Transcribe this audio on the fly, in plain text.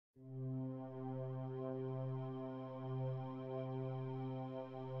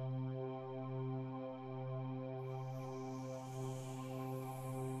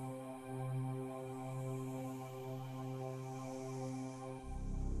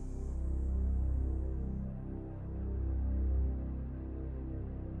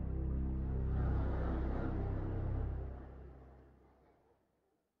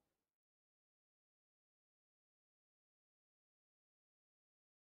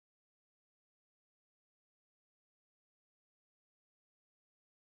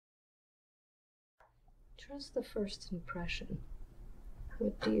Trust the first impression.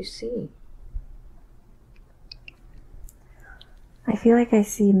 What do you see? I feel like I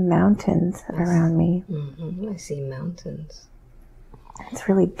see mountains around me. I see mountains. It's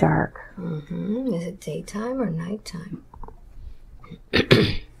really dark. Is it daytime or nighttime?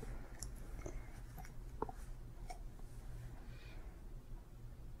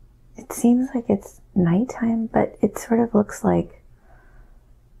 It seems like it's nighttime, but it sort of looks like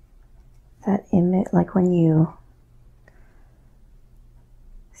that image, like when you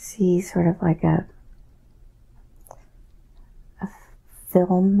see sort of like a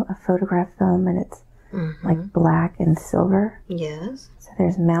film, a photograph film, and it's like black and silver. Yes. So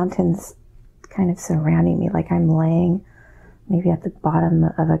there's mountains kind of surrounding me, like I'm laying maybe at the bottom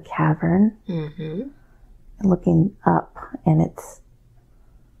of a cavern, looking up, and there's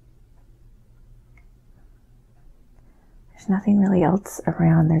nothing really else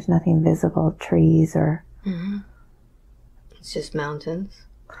around. There's nothing visible, trees or... It's just mountains?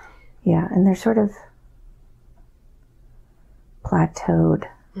 Yeah, and they're sort of plateaued.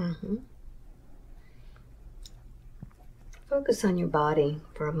 Focus on your body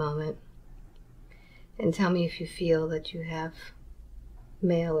for a moment and tell me if you feel that you have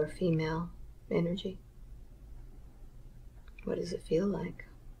male or female energy. What does it feel like?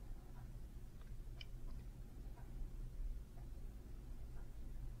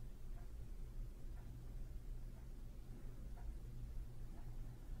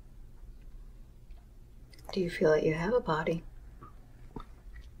 Do you feel that you have a body?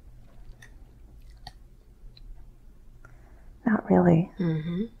 Not really.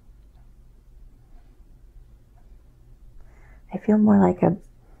 I feel more like a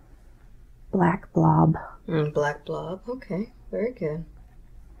black blob. Black blob. Okay, very good.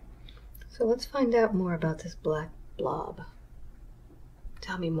 So let's find out more about this black blob.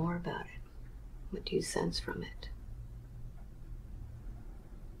 Tell me more about it. What do you sense from it?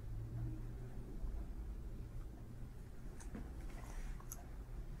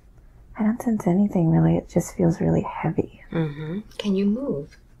 I don't sense anything really. It just feels really heavy. Can you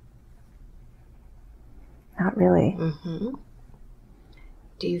move? Not really.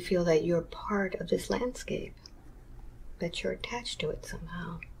 Do you feel that you're part of this landscape? That you're attached to it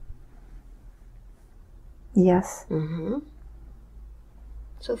somehow? Yes.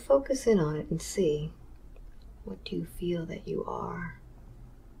 So focus in on it and see, what do you feel that you are?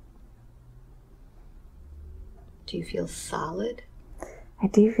 Do you feel solid? I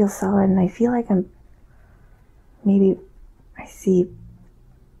do feel solid, and I feel like I see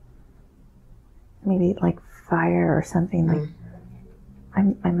maybe like fire or something. Like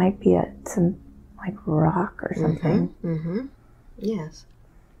I might be at some like rock or something. Yes.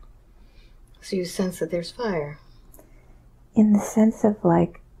 So you sense that there's fire? In the sense of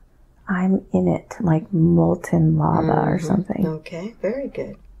like I'm in it, like molten lava or something. Okay, very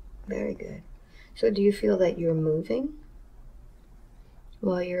good. Very good. So do you feel that you're moving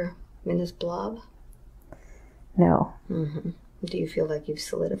while you're in this blob? No. Do you feel like you've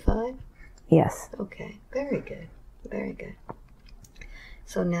solidified? Yes. Okay, very good. Very good.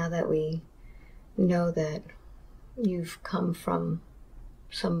 So now that we know that you've come from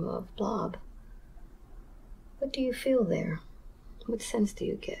some blob, what do you feel there? What sense do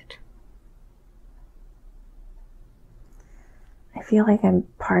you get? I feel like I'm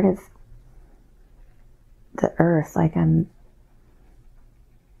part of the earth, like I'm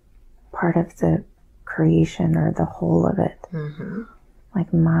part of the creation or the whole of it.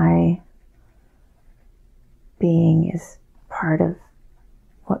 Like my being is part of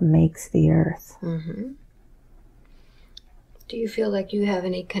what makes the earth. Do you feel like you have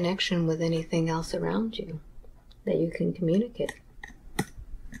any connection with anything else around you that you can communicate?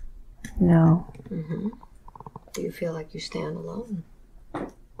 No. Do you feel like you stand alone?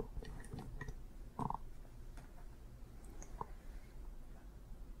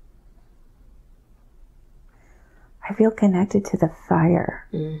 I feel connected to the fire.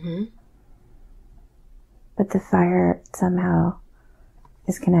 But the fire somehow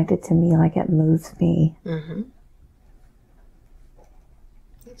is connected to me, like it moves me.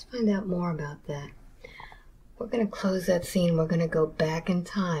 Let's find out more about that. We're going to close that scene. We're going to go back in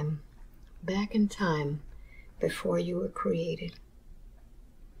time before you were created.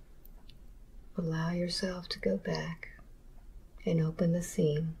 Allow yourself to go back and open the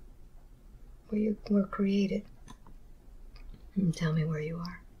scene where you were created. And tell me where you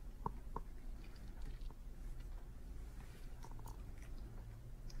are.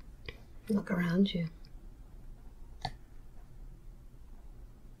 Look around you.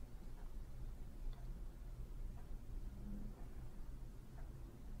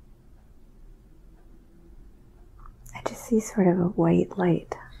 see sort of a white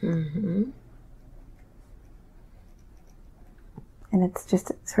light. Mm-hmm. And it's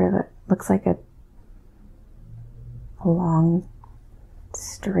just sort of looks like a long,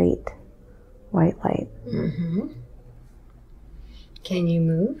 straight white light. Mm-hmm. Can you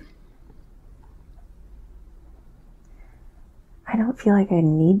move? I don't feel like I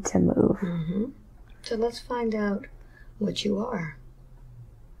need to move. Mm-hmm. So let's find out what you are.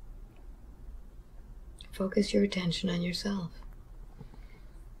 Focus your attention on yourself.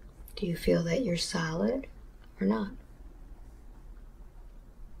 Do you feel that you're solid or not?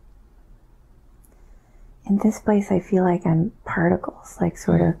 In this place, I feel like I'm particles, like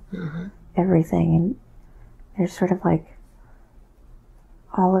sort of everything. And there's sort of like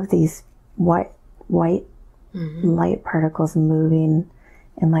all of these white light particles moving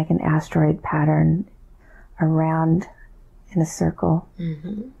in like an asteroid pattern around in a circle.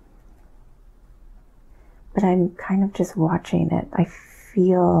 But I'm kind of just watching it. I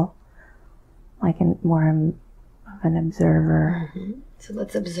feel like more of an observer. So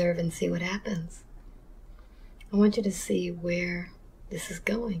let's observe and see what happens. I want you to see where this is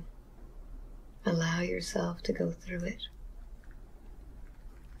going. Allow yourself to go through it.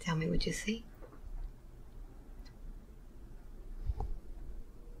 Tell me what you see.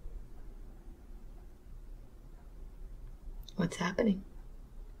 What's happening?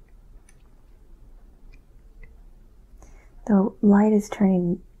 The light is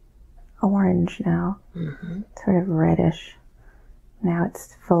turning orange now, sort of reddish. Now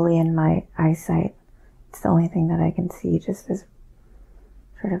it's fully in my eyesight. It's the only thing that I can see, just this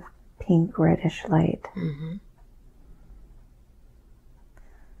sort of pink reddish light.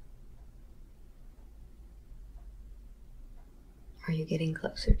 Are you getting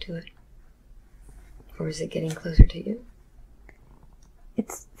closer to it? Or is it getting closer to you? It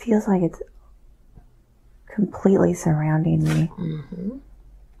feels like it's completely surrounding me.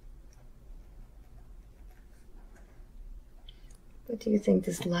 What do you think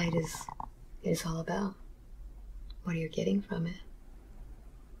this light is all about? What are you getting from it?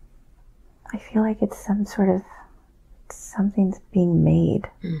 I feel like it's some sort of, something's being made.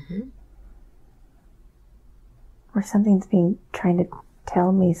 Or something's trying to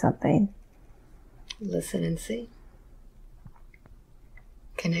tell me something. Listen and see.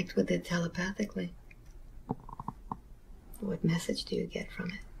 Connect with it telepathically. What message do you get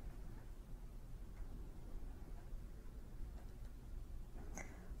from it?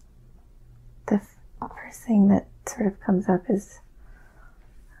 The first thing that sort of comes up is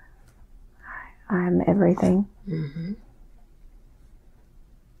I'm everything.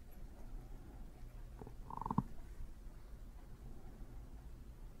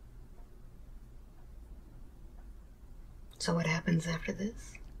 So what happens after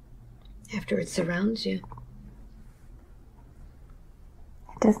this? After it surrounds you?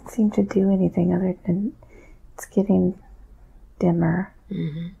 It doesn't seem to do anything other than it's getting dimmer.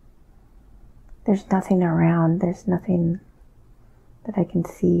 There's nothing around. There's nothing that I can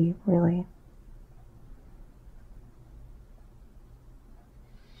see, really.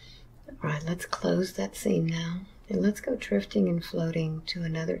 All right, let's close that scene now. And let's go drifting and floating to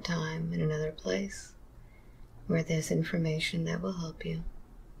another time in another place where there's information that will help you.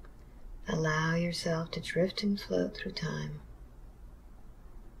 Allow yourself to drift and float through time.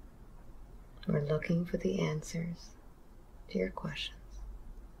 We're looking for the answers to your questions.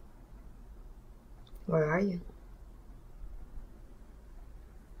 Where are you?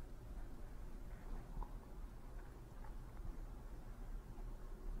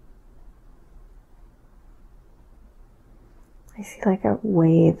 I see like a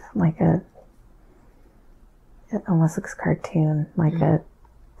wave, it almost looks cartoon, like a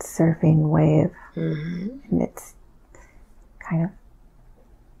surfing wave. And it's kind of,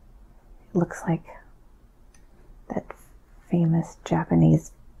 it looks like that famous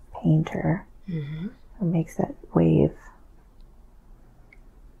Japanese painter who makes that wave.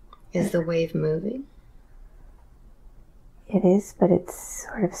 Is the wave moving? It is, but it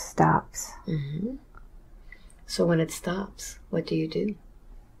sort of stops. So when it stops, what do you do?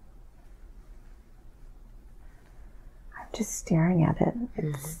 I'm just staring at it.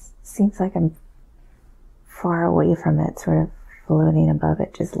 It seems like I'm far away from it, sort of floating above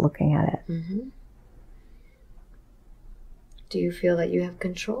it, just looking at it. Do you feel that you have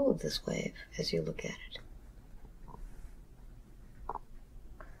control of this wave as you look at it?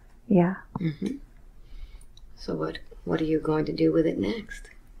 Yeah. So what are you going to do with it next?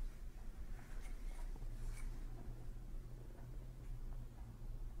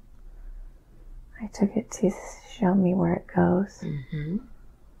 I took it to show me where it goes. And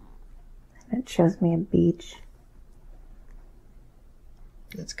it shows me a beach.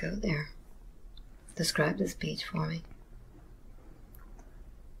 Let's go there. Describe this beach for me.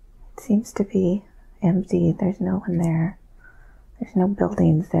 It seems to be empty. There's no one there. There's no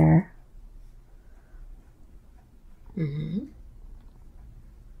buildings there. Mm-hmm.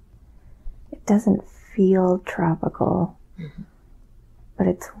 It doesn't feel tropical, but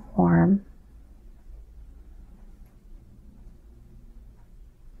it's warm.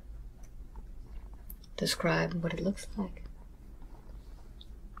 Describe what it looks like.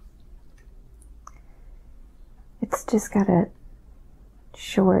 It's just got a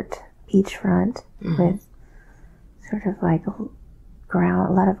short beachfront with sort of like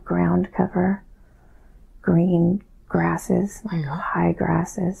a lot of ground cover, green grasses, like high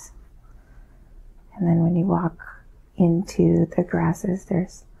grasses. And then when you walk into the grasses,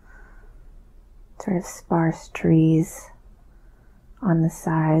 there's sort of sparse trees on the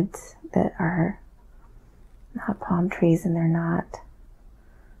sides that are not palm trees, and they're not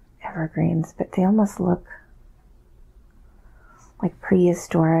evergreens, but they almost look like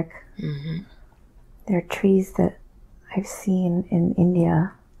prehistoric. They're trees that I've seen in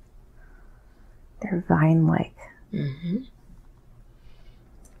India. They're vine-like. Do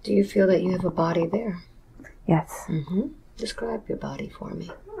you feel that you have a body there? Yes. Describe your body for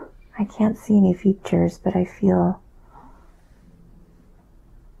me. I can't see any features, but I feel,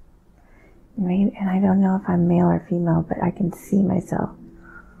 and I don't know if I'm male or female, but I can see myself.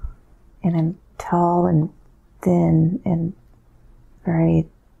 And I'm tall and thin and very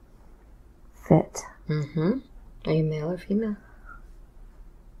fit. Are you male or female?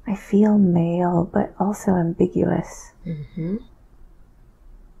 I feel male, but also ambiguous.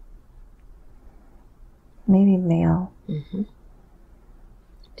 Maybe male.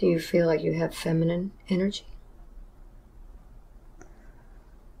 Do you feel like you have feminine energy?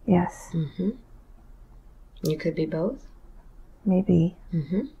 Yes. You could be both? Maybe.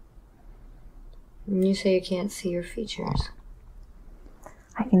 And you say you can't see your features.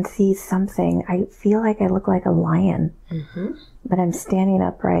 I can see something. I feel like I look like a lion, but I'm standing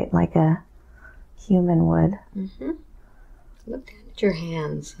upright like a human would. Look down at your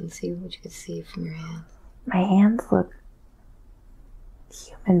hands and see what you can see from your hands. My hands look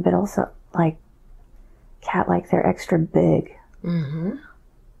human, but also like cat-like. They're extra big.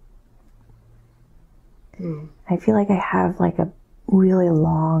 I feel like I have like a really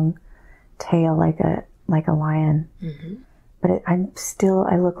long tail, like a lion. But I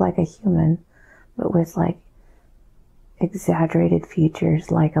look like a human, but with like exaggerated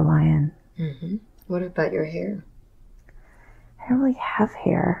features like a lion. What about your hair? I don't really have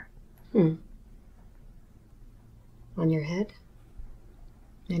hair. On your head?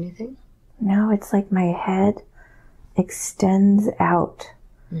 Anything? No, it's like my head extends out.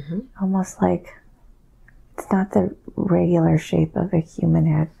 Almost like it's not the regular shape of a human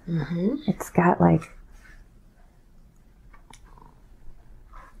head. It's got like,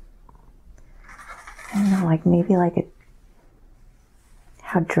 I don't know, like maybe like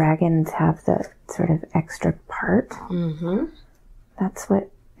how dragons have the sort of extra part. That's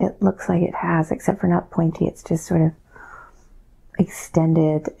what it looks like it has, except for not pointy. It's just sort of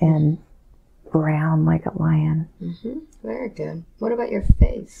extended and brown like a lion. Very good. What about your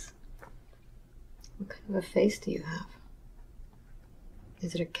face? What kind of a face do you have?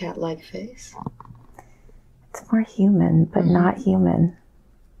 Is it a cat-like face? It's more human, but not human.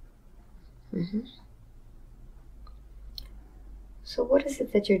 So what is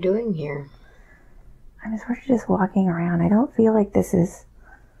it that you're doing here? I'm sort of just walking around. I don't feel like this is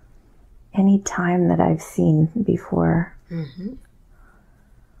any time that I've seen before.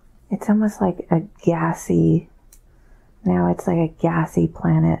 It's almost like a gassy, now it's like a gassy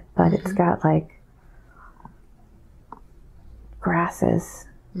planet, but it's got like grasses.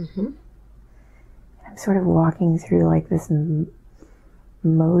 I'm sort of walking through like this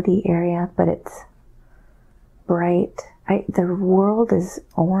moody area, but it's bright. The world is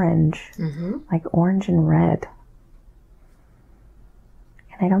orange, like orange and red.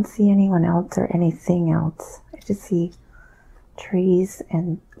 And I don't see anyone else or anything else. I just see trees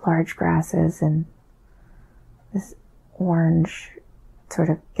and large grasses and this orange sort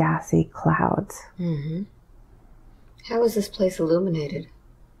of gassy clouds. How is this place illuminated?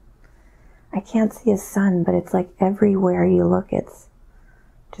 I can't see a sun, but it's like everywhere you look, it's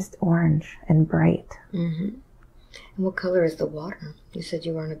just orange and bright. And what color is the water? You said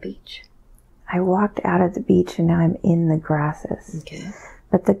you were on a beach. I walked out of the beach and now I'm in the grasses. Okay.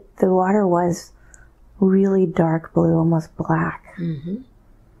 But the water was really dark blue, almost black.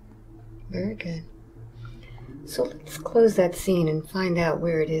 Very good. So let's close that scene and find out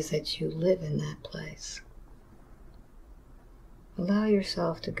where it is that you live in that place. Allow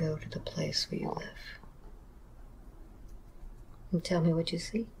yourself to go to the place where you live. And tell me what you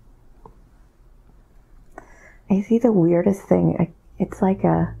see. I see the weirdest thing. It's like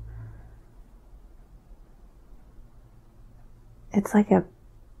a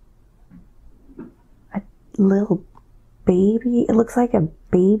little baby. It looks like a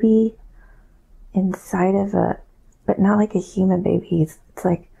baby inside of but not like a human baby. It's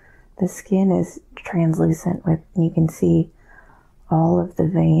like the skin is translucent and you can see all of the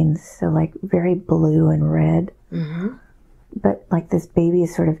veins. So like very blue and red. Mm-hmm. But like this baby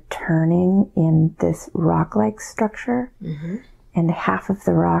is sort of turning in this rock-like structure. Mm-hmm. And half of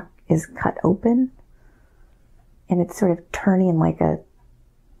the rock is cut open. And it's sort of turning like I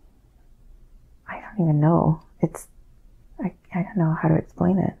don't even know. I don't know how to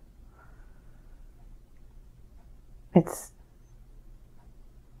explain it. It's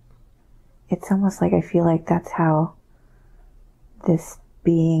almost like I feel like that's how this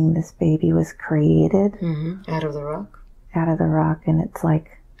baby was created. Mm-hmm. Out of the rock? Out of the rock, and it's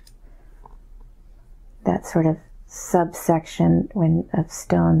like that sort of subsection of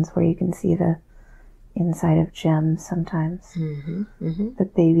stones where you can see the inside of gems sometimes. Mm-hmm. Mm-hmm. The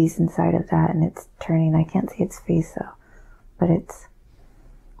baby's inside of that, and it's turning. I can't see its face though, but its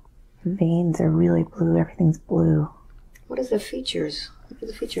veins are really blue. Everything's blue. What are the features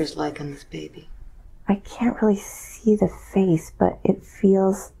like on this baby? I can't really see the face, but it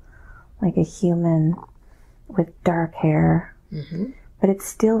feels like a human with dark hair. Mm-hmm. But it's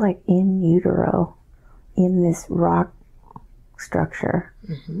still like in utero, in this rock structure.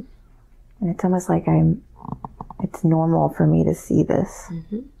 Mm-hmm. And it's almost like it's normal for me to see this.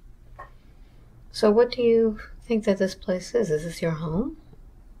 Mm-hmm. So what do you think that this place is? Is this your home?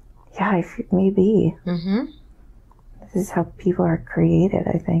 Yeah, maybe. Mm-hmm. This is how people are created,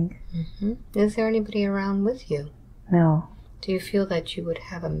 I think. Mm-hmm. Is there anybody around with you? No. Do you feel that you would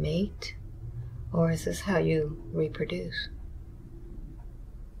have a mate? Or is this how you reproduce?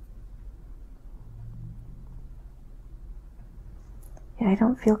 Yeah, I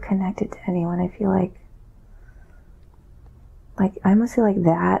don't feel connected to anyone. I feel like I almost feel like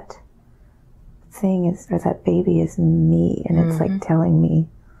that thing or that baby is me, and it's like telling me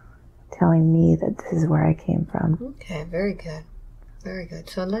that this is where I came from. Okay, very good. Very good.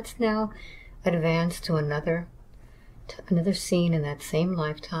 So let's now advance to another scene in that same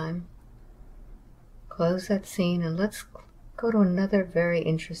lifetime. Close that scene and let's go to another very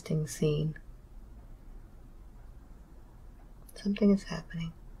interesting scene. Something is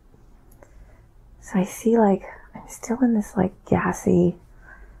happening. So I see I'm still in this gassy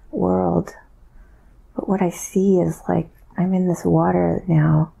world, but what I see is I'm in this water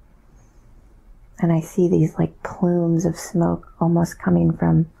now, and I see these plumes of smoke almost coming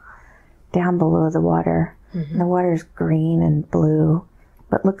from down below the water. Mm-hmm. And the water's green and blue,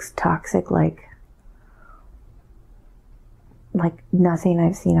 but looks toxic like nothing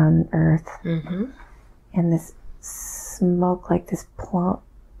I've seen on Earth. Mm-hmm. And this smoke, this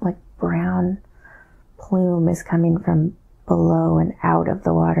brown plume is coming from below and out of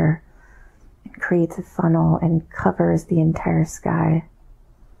the water. It creates a funnel and covers the entire sky.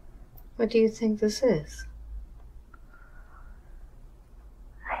 What do you think this is?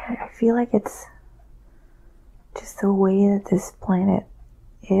 I feel like it's just the way that this planet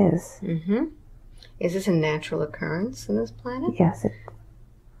is. Mm-hmm. Is this a natural occurrence in this planet? Yes.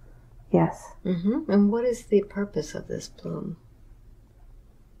 Yes. Mm-hmm. And what is the purpose of this plume?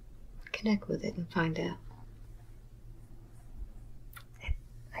 Connect with it and find out.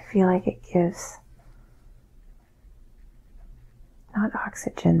 I feel like it gives not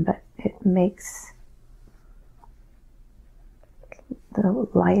oxygen, but it makes the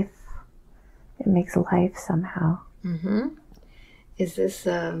life. It makes life somehow. Mm-hmm. Is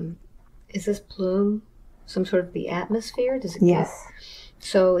this plume some sort of the atmosphere? Does it? Yes.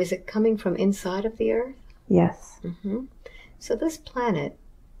 So is it coming from inside of the Earth? Yes. Mm-hmm. So this planet,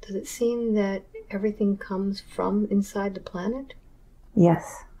 does it seem that everything comes from inside the planet?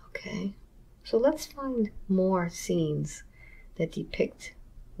 Yes. Okay. So let's find more scenes that depict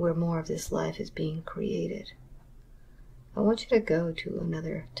where more of this life is being created. I want you to go to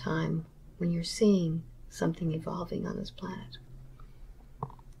another time when you're seeing something evolving on this planet.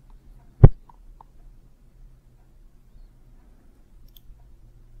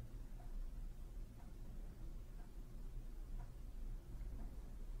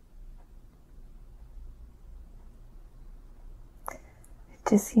 It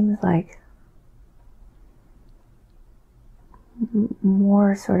just seems like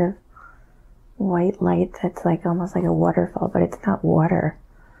more sort of white light that's almost like a waterfall, but it's not water.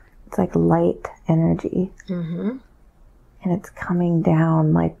 It's light energy. Mm-hmm. and it's coming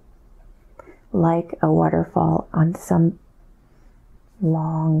down like a waterfall on some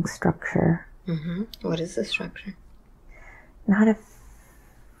long structure. What is the structure?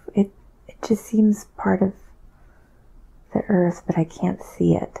 It just seems part of the earth, but I can't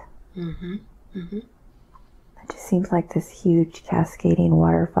see it. It just seems like this huge cascading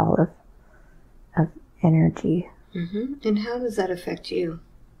waterfall of energy. And how does that affect you?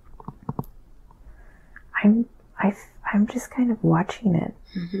 I'm just kind of watching it.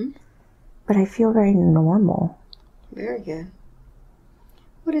 But I feel very normal. Very good.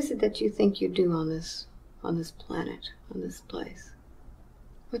 What is it that you think you do on this planet, on this place?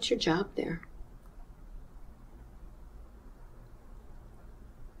 What's your job there?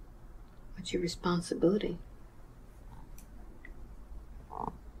 What's your responsibility?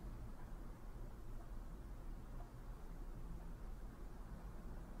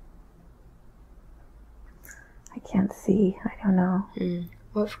 I can't see. I don't know.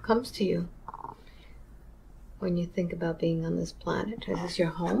 What comes to you when you think about being on this planet? Is this your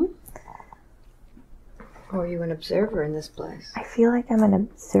home? Or are you an observer in this place? I feel like I'm an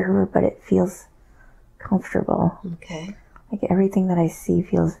observer, but it feels comfortable. Okay. Like everything that I see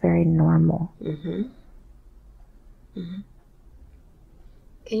feels very normal. Can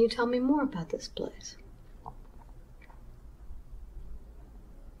you tell me more about this place?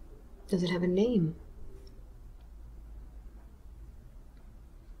 Does it have a name?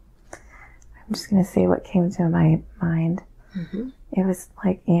 I'm just going to say what came to my mind. It was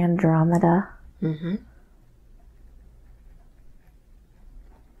like Andromeda. And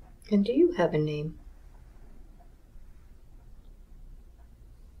do you have a name?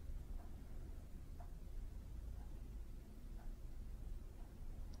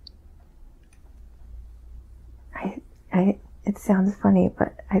 It sounds funny,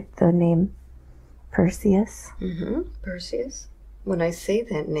 but the name Perseus. Perseus. When I say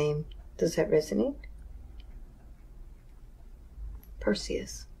that name, does that resonate?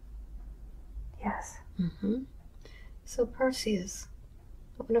 Perseus. Yes. So Perseus,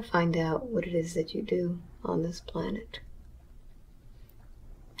 I want to find out what it is that you do on this planet.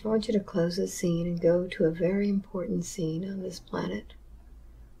 I want you to close the scene and go to a very important scene on this planet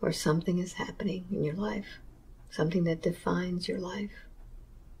where something is happening in your life, something that defines your life.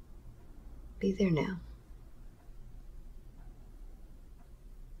 Be there now.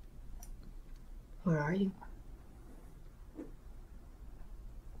 Where are you?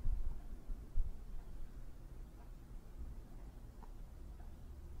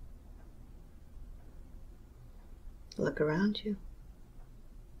 Look around you.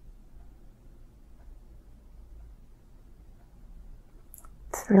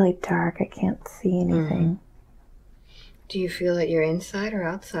 It's really dark. I can't see anything. Do you feel that you're inside or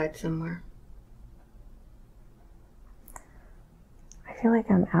outside somewhere? I feel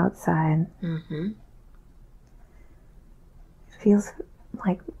like I'm outside. It feels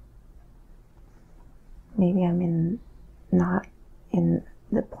like maybe I'm not in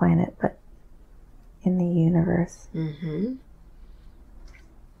the planet, but in the universe.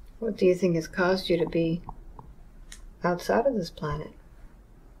 What do you think has caused you to be outside of this planet?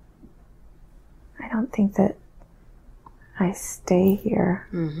 I don't think that I stay here.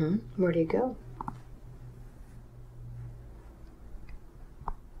 Where do you go?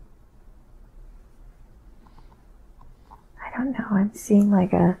 I don't know. I'm seeing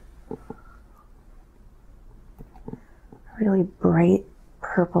like a really bright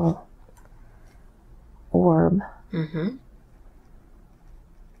purple orb.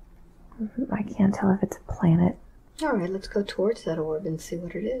 I can't tell if it's a planet. All right, let's go towards that orb and see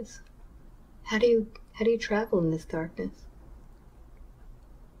what it is. How do you travel in this darkness?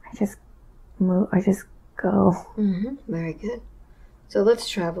 I just move. I just go. Very good. So let's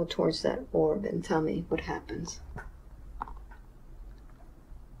travel towards that orb and tell me what happens.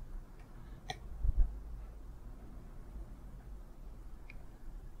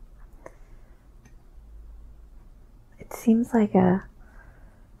 It seems like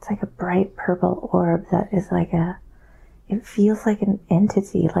it's like a bright purple orb that is like it feels like an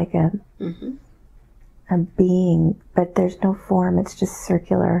entity, like a being, but there's no form. It's just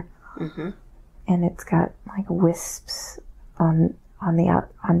circular, and it's got like wisps on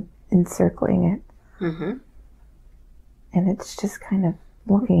encircling it, and it's just kind of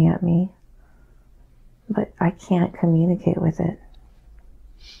looking at me, but I can't communicate with it.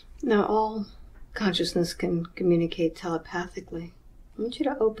 Now, all consciousness can communicate telepathically. I want you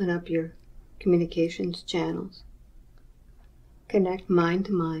to open up your communications channels. Connect mind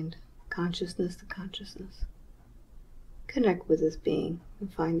to mind, consciousness to consciousness. Connect with this being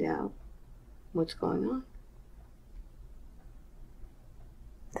and find out what's going on.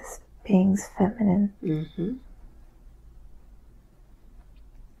 being's feminine. Mm-hmm.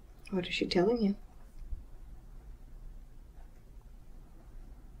 What is she telling you?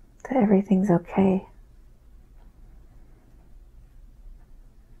 That everything's okay.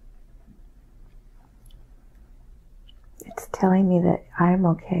 It's telling me that I'm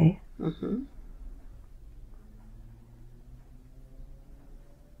okay. Mm-hmm.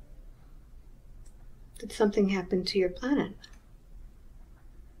 Did something happen to your planet?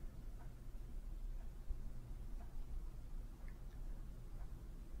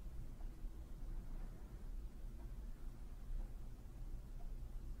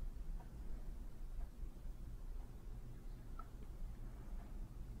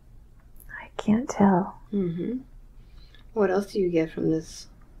 I can't tell. Mm-hmm. What else do you get from this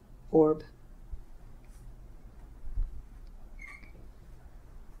orb?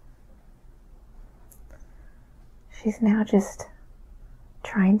 She's now just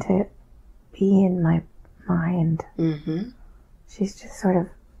trying to be in my mind. Mm-hmm. She's just sort of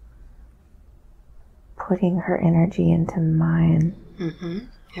putting her energy into mine. Mm-hmm.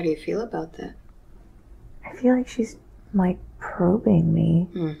 How do you feel about that? I feel like she's like probing me.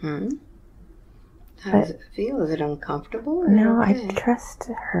 Mm-hmm. How does it feel? Is it uncomfortable? Or No, okay? I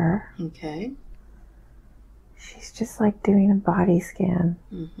trust her. Okay. She's just like doing a body scan.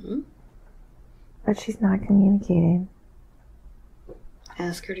 Mm-hmm. But she's not communicating.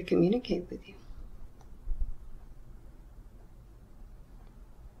 Ask her to communicate with you.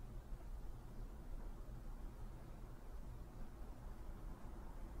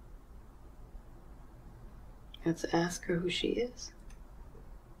 Let's ask her who she is.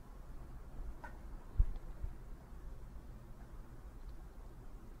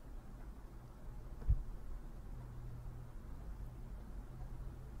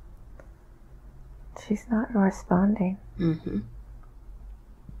 She's not responding. Mm-hmm.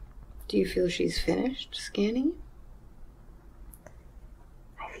 Do you feel she's finished scanning?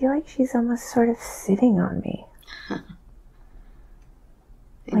 I feel like she's almost sort of sitting on me.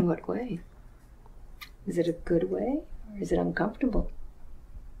 In what way? Is it a good way, or is it uncomfortable?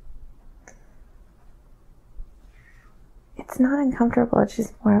 It's not uncomfortable, it's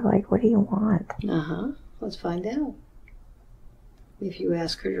just more of like, what do you want? Uh-huh. Let's find out. If you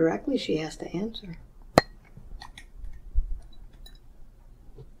ask her directly, she has to answer.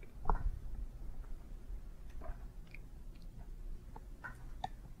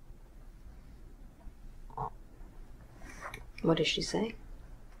 What does she say?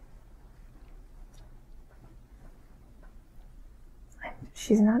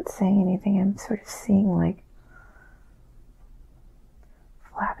 She's not saying anything. I'm sort of seeing like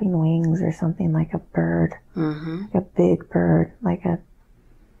flapping wings or something, like a bird. Mm-hmm. Like a big bird, like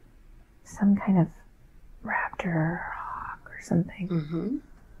some kind of raptor or hawk or something.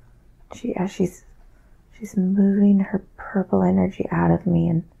 Mm-hmm. She's moving her purple energy out of me,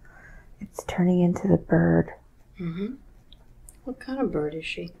 and it's turning into the bird. Mm-hmm. What kind of bird is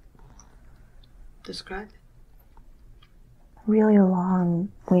she? Describe it. Really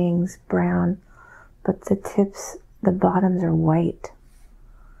long wings, brown, but the bottoms are white.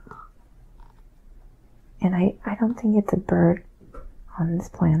 And I don't think it's a bird on this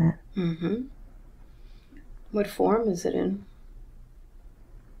planet. Mm-hmm. What form is it in?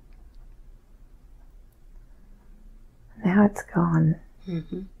 Now it's gone.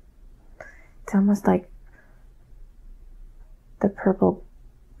 Mm-hmm. It's almost like the purple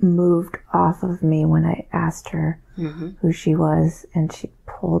moved off of me when I asked her who she was, and she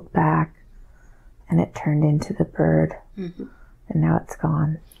pulled back, and it turned into the bird. And now it's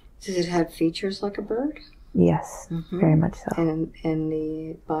gone. Does it have features like a bird? Yes, very much so. And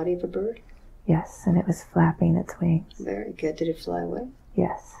the body of a bird? Yes, and it was flapping its wings. Very good. Did it fly away?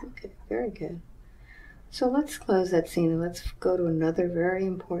 Yes. Okay, very good. So let's close that scene and let's go to another very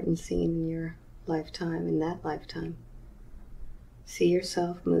important scene in your lifetime, in that lifetime. See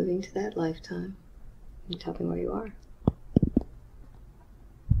yourself moving to that lifetime and tell me where you are.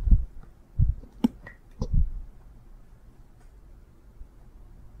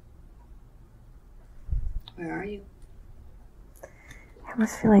 Where are you? I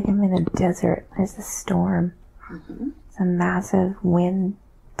almost feel like I'm in a desert. There's a storm. It's a massive wind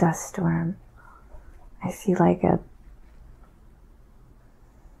dust storm. I see like it's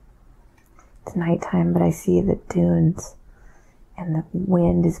nighttime, but I see the dunes, and the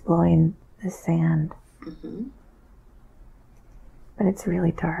wind is blowing the sand. But it's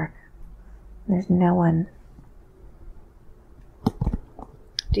really dark. There's no one.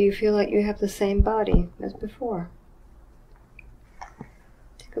 Do you feel like you have the same body as before?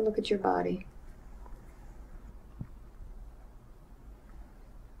 Take a look at your body.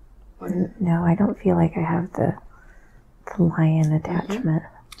 No, I don't feel like I have the lion attachment.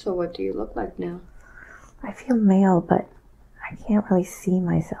 So what do you look like now? I feel male, but I can't really see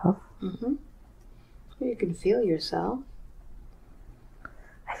myself. You can feel yourself.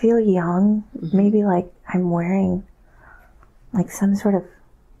 I feel young. Maybe like I'm wearing like some sort of...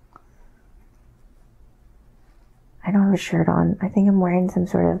 I don't have a shirt on. I think I'm wearing some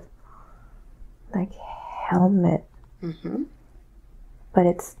sort of like helmet. But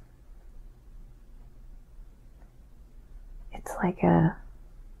it's like I'm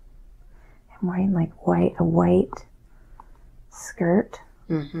wearing like a white skirt.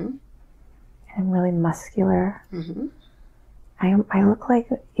 And I'm really muscular. I look like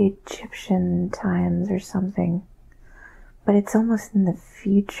Egyptian times or something, but it's almost in the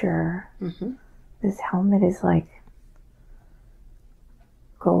future. This helmet is like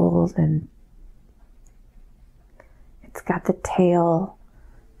gold, and it's got the tail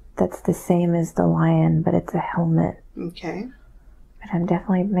that's the same as the lion, but it's a helmet. Okay. But I'm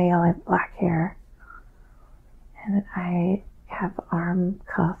definitely male. I have black hair, and I have arm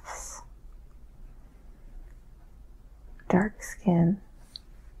cuffs. Dark skin.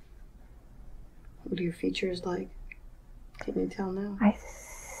 What are your features like? Can you tell now? I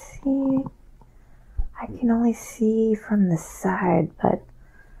can only see from the side, but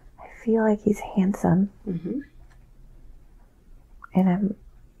I feel like he's handsome. And I'm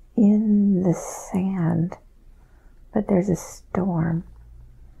in the sand, but there's a storm.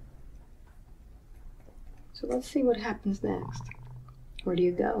 So let's see what happens next. Where do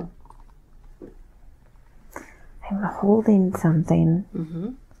you go? I'm holding something,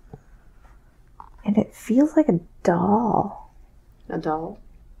 and it feels like a doll. A doll?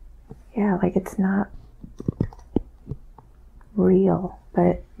 Yeah, like it's not real,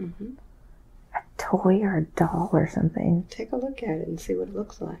 but a toy or a doll or something. Take a look at it and see what it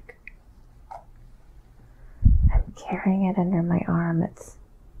looks like. I'm carrying it under my arm.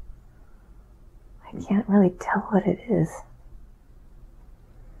 I can't really tell what it is.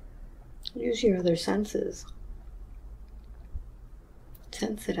 Use your other senses.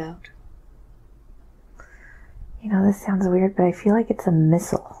 Sense it out. You know, this sounds weird, but I feel like it's a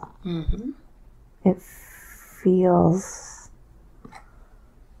missile. It feels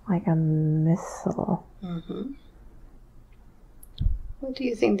like a missile. What do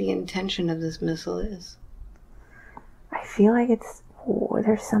you think the intention of this missile is? I feel like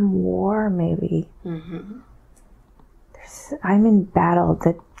there's some war, maybe. I'm in battle.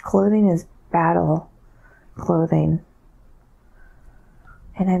 The clothing is battle clothing.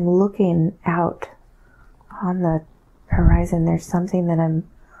 And I'm looking out on the horizon. There's something that I'm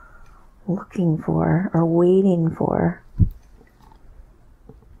looking for or waiting for.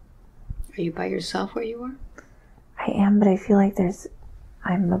 Are you by yourself where you are? I am, but I feel like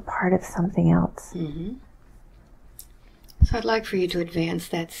I'm a part of something else. So I'd like for you to advance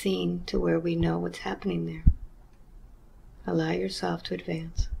that scene to where we know what's happening there. Allow yourself to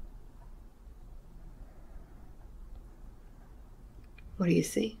advance. What do you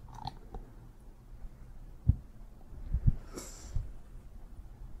see?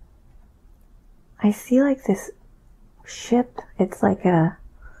 I see like this ship. It looks like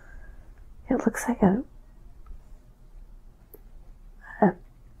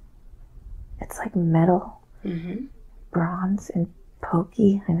it's like metal, bronze and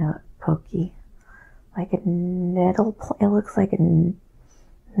pokey. I know, pokey. Like a nettle, it looks like a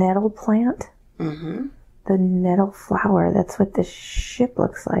nettle plant. The nettle flower, that's what the ship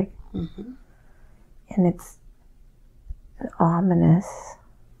looks like. And it's ominous.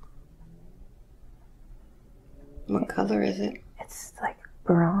 What color is it? It's like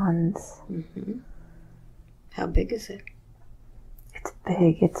bronze. How big is it? It's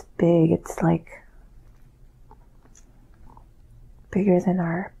big. It's like bigger than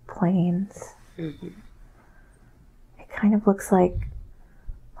our planes. It kind of looks like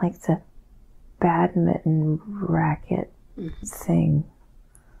the badminton racket thing.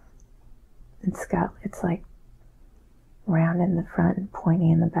 It's like round in the front and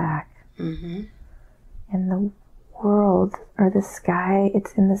pointy in the back. And the world, or the sky,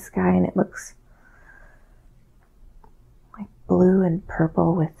 it's in the sky, and it looks like blue and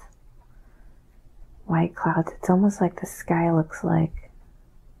purple with white clouds. It's almost like the sky looks like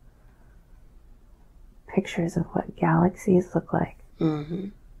pictures of what galaxies look like.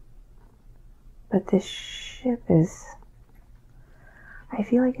 But this ship is, I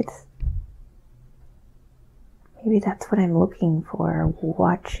feel like maybe that's what I'm looking for,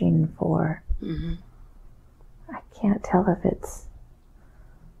 watching for. I can't tell if it's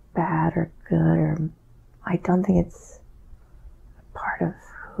bad or good, or I don't think it's a part of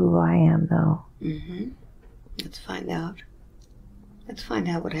who I am, though. Let's find out. Let's find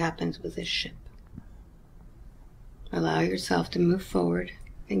out what happens with this ship. Allow yourself to move forward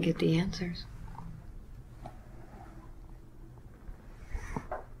and get the answers.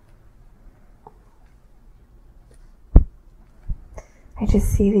 I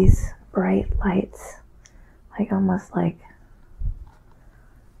just see these bright lights, like almost like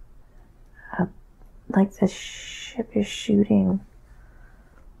the ship is shooting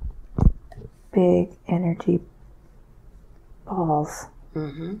big energy balls,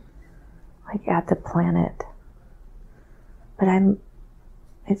 like at the planet. But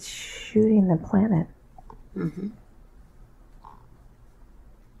it's shooting the planet.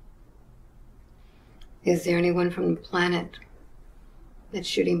 Is there anyone from the planet that's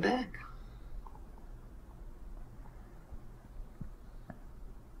shooting back?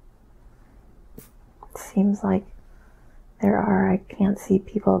 It seems like there are. I can't see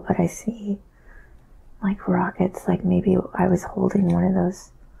people, but I see like rockets, like maybe I was holding one of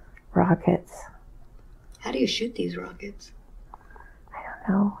those rockets. How do you shoot these rockets? I don't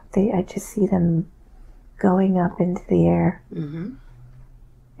know. I just see them going up into the air. And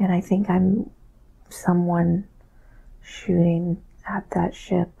I think I'm someone shooting at that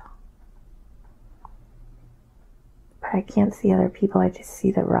ship. But I can't see other people, I just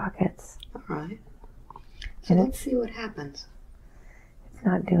see the rockets. All right. So let's see what happens. It's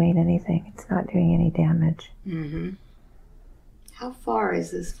not doing anything. It's not doing any damage. How far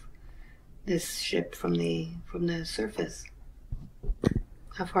is this ship from the surface?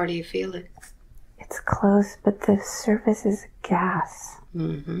 How far do you feel it? It's close, but the surface is gas.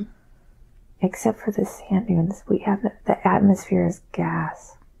 Except for the sand dunes. We have the atmosphere is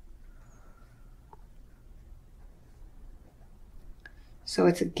gas. So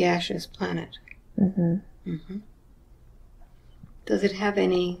it's a gaseous planet. Does it have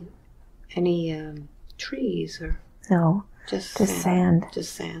any trees or? No, just sand.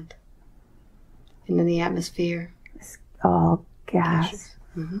 Just sand. And then the atmosphere? It's all gas.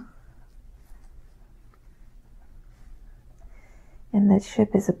 And the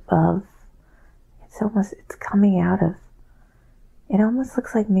ship is above. It's coming out of. It almost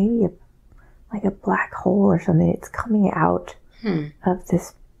looks like maybe a black hole or something. It's coming out of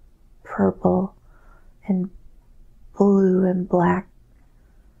this purple and blue and black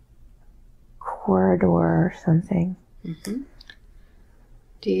corridor or something.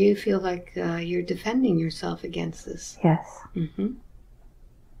 Do you feel like you're defending yourself against this? Yes. Do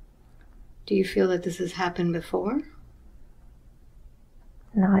you feel that this has happened before?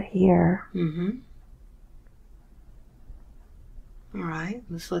 Not here. All right,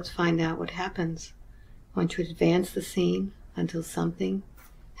 let's find out what happens. I want you to advance the scene until something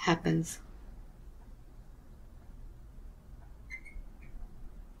happens.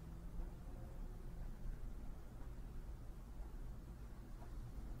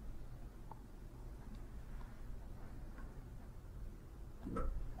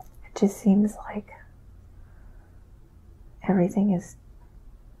 It just seems like everything is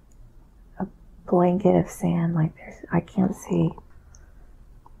a blanket of sand. Like I can't see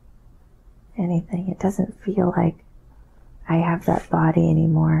anything. It doesn't feel like I have that body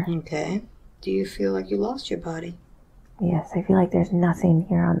anymore. Okay. Do you feel like you lost your body? Yes, I feel like there's nothing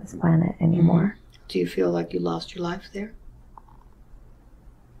here on this planet anymore. Do you feel like you lost your life there?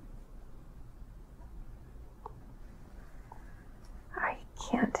 I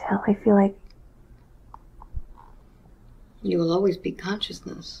can't tell. I feel like you will always be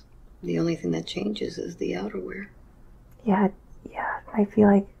consciousness. The only thing that changes is the outerwear. Yeah, I feel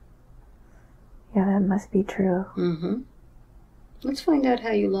like, yeah, that must be true. Let's find out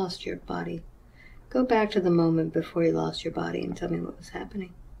how you lost your body. Go back to the moment before you lost your body and tell me what was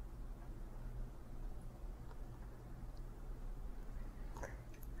happening.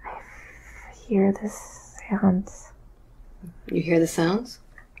 I hear the sounds. You hear the sounds?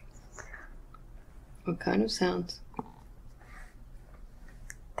 What kind of sounds?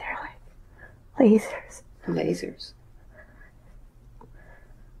 They're like lasers. Lasers.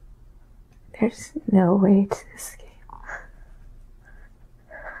 There's no way to escape.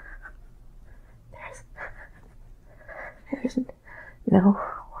 There's no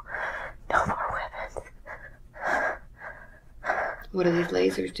more weapons. What do these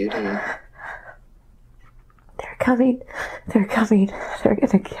lasers do to you? They're coming. They're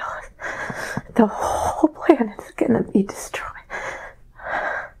gonna kill us. The whole planet's gonna be destroyed.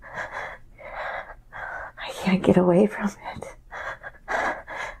 I can't get away from it.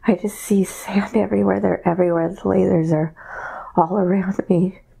 I just see sand everywhere. They're everywhere. The lasers are all around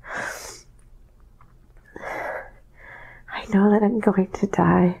me. I know that I'm going to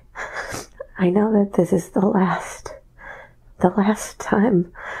die. I know that this is the last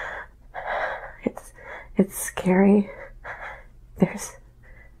time. It's scary. There's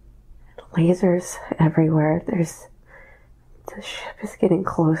lasers everywhere. The ship is getting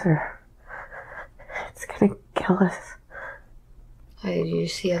closer. It's gonna kill us. Do you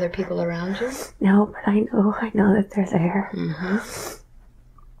see other people around you? No, but I know that they're there. Mm-hmm.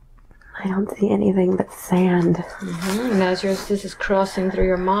 I don't see anything but sand. Mm-hmm. And as this is crossing through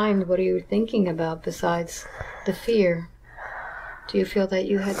your mind, what are you thinking about besides the fear? Do you feel that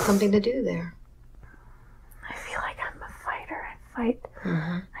you had something to do there? I feel like I'm a fighter. I fight.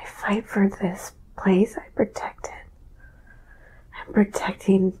 Mm-hmm. I fight for this place. I protect it. I'm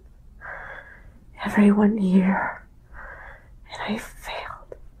protecting everyone here. And I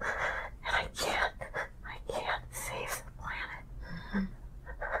failed. And I can't save the planet.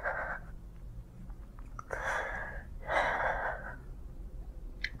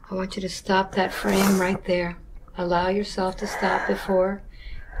 I want you to stop that frame right there. Allow yourself to stop before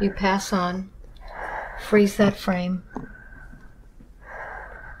you pass on. Freeze that frame.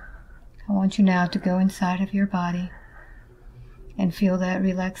 I want you now to go inside of your body and feel that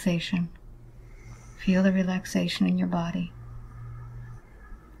relaxation. Feel the relaxation in your body.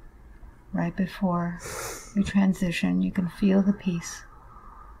 Right before you transition, you can feel the peace.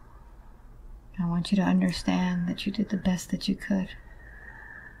 I want you to understand that you did the best that you could.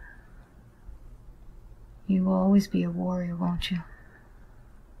 You will always be a warrior, won't you?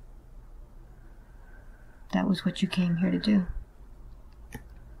 That was what you came here to do.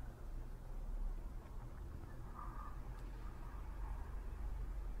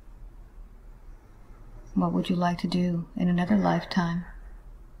 What would you like to do in another lifetime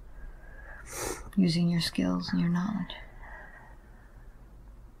using your skills and your knowledge?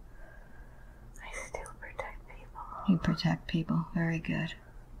 I still protect people. You protect people. Very good.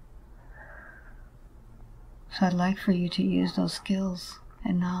 So I'd like for you to use those skills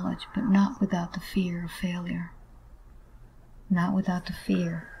and knowledge, but not without the fear of failure. Not without the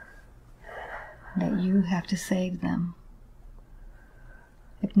fear that you have to save them.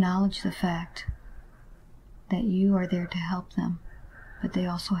 Acknowledge the fact that you are there to help them, but they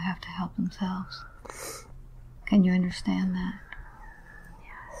also have to help themselves. Can you understand that?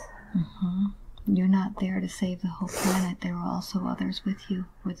 Yes. Mm-hmm. You're not there to save the whole planet. There were also others with you.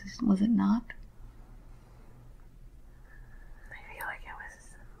 Was it not? I feel like it was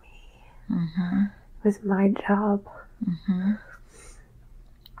me. Mm-hmm. It was my job. Mm-hmm.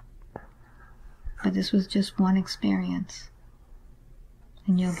 But this was just one experience.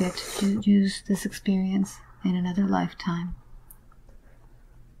 And you'll get to use this experience in another lifetime.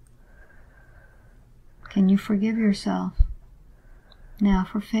 Can you forgive yourself now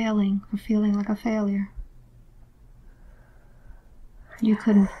for failing, for feeling like a failure? You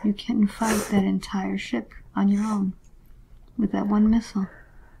couldn't fight that entire ship on your own with that one missile.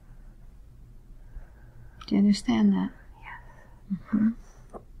 Do you understand that? Yes. Mm-hmm.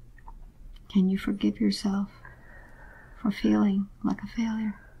 Can you forgive yourself for feeling like a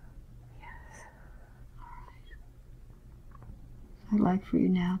failure? Yes. I'd like for you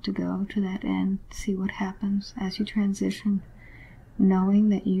now to go to that end, see what happens as you transition, knowing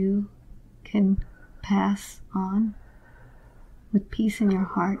that you can pass on with peace in your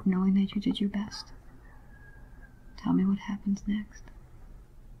heart, knowing that you did your best. Tell me what happens next.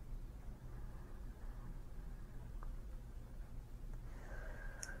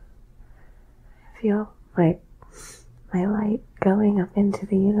 I feel like my light going up into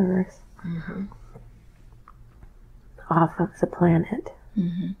the universe. Mm-hmm. Off of the planet.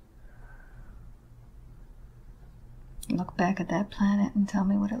 Mm-hmm. Look back at that planet and tell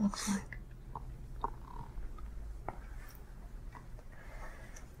me what it looks like.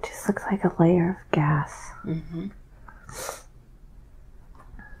 It just looks like a layer of gas. Mm-hmm.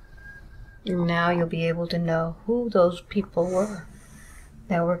 And now you'll be able to know who those people were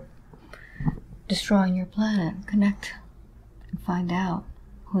that were destroying your planet. Connect and find out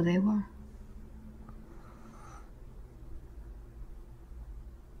who they were.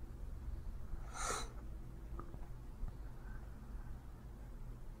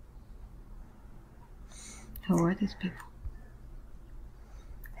 Who are these people?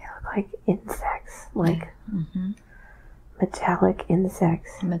 They look like insects, like Mm-hmm. metallic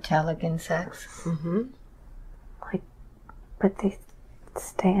insects. Metallic insects. Mm-hmm. But they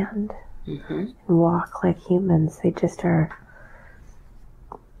stand Mm-hmm. and walk like humans. They just are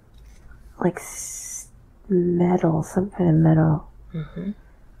like metal, some kind of metal. Mm-hmm.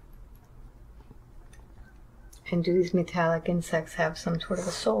 And do these metallic insects have some sort of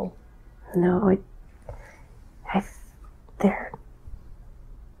a soul? No, they're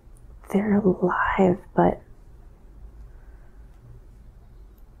they're alive, but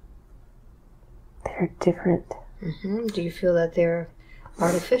they're different. Do you feel that they're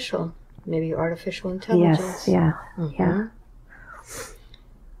artificial? Maybe artificial intelligence? Yes, yeah, yeah.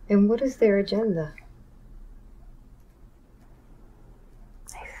 And what is their agenda?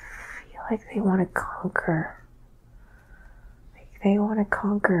 I feel like they want to conquer. They want to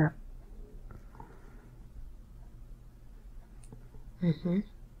conquer.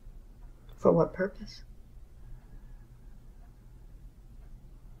 For what purpose?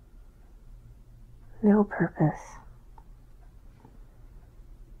 No purpose.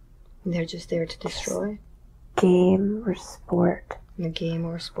 They're just there to destroy? Game or sport. A game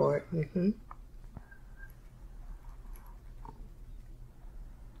or sport.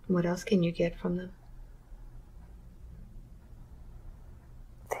 What else can you get from them?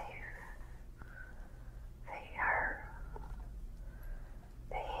 They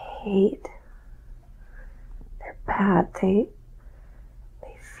hate. They're bad. They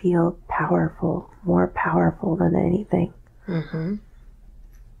feel powerful, more powerful than anything. They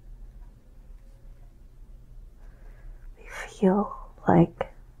feel like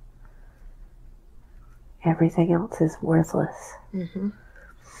everything else is worthless.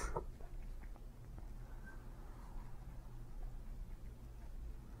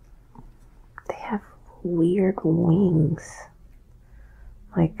 They have weird wings,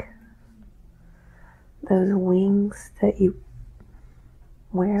 like those wings that you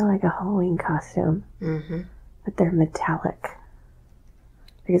wear like a Halloween costume, but they're metallic.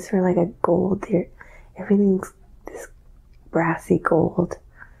 Because they're like a gold. Everything's this brassy gold.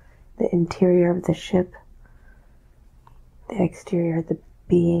 The interior of the ship, the exterior, the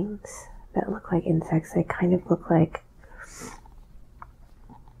beings that look like insects, they kind of look like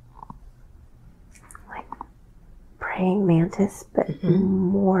praying mantis, but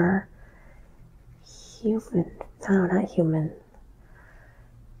more human. No, not human.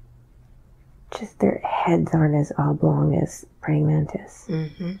 Just their heads aren't as oblong as praying mantis.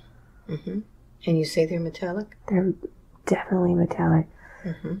 And you say they're metallic? They're definitely metallic.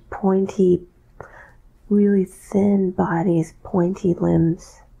 Pointy, really thin bodies, pointy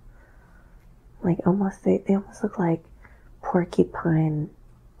limbs. Like almost, they almost look like porcupine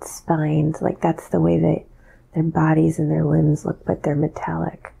spines. Like that's the way their bodies and their limbs look, but they're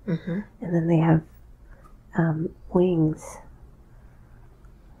metallic. And then they have wings.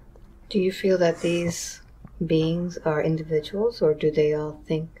 Do you feel that these beings are individuals, or do they all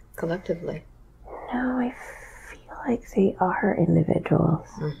think collectively? No, I feel like they are individuals.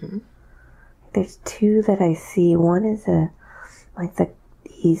 There's two that I see. One is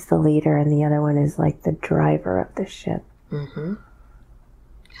he's the leader, and the other one is like the driver of the ship.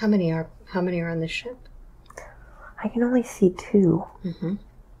 How many are on the ship? I can only see two.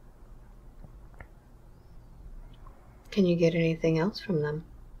 Can you get anything else from them?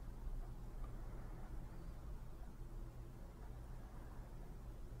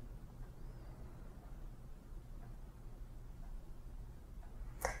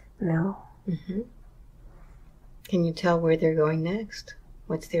 No. Can you tell where they're going next?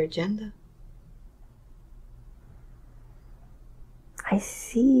 What's their agenda? I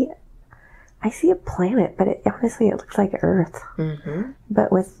see a planet, but honestly it looks like Earth.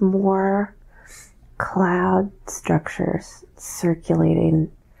 But with more cloud structures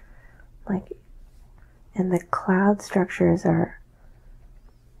circulating, and the cloud structures they're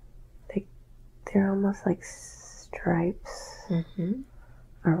almost like stripes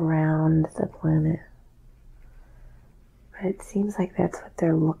around the planet. But it seems like that's what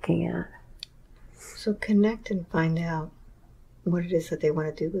they're looking at. So connect and find out what it is that they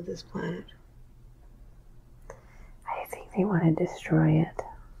want to do with this planet. I think they want to destroy it.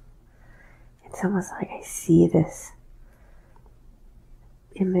 It's almost like I see this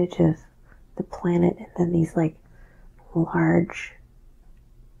image of the planet and then these like large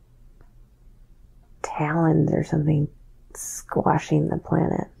talons or something squashing the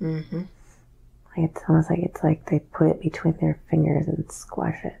planet. It's almost like they put it between their fingers and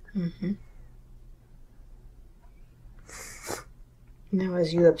squash it. Now,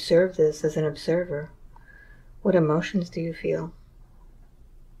 as you observe this as an observer, what emotions do you feel?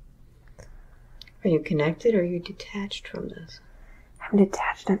 Are you connected or are you detached from this? I'm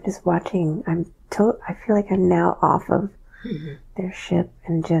detached. I'm just watching. I feel like I'm now off of their ship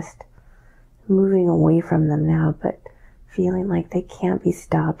and just moving away from them now, but feeling like they can't be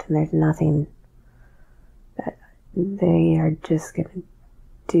stopped and there's nothing that they are just going to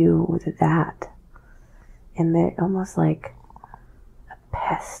do with that. And they're almost like a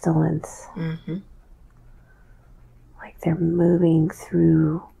pestilence. Like they're moving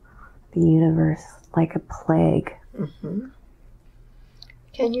through the universe like a plague. Mm-hmm.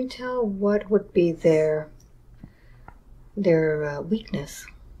 Can you tell what would be their weakness?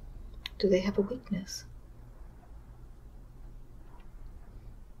 Do they have a weakness?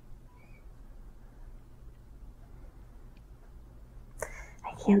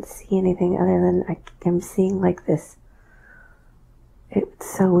 I can't see anything other than I'm seeing like this.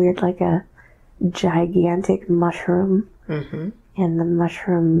 It's so weird, like a gigantic mushroom. Mm-hmm. And the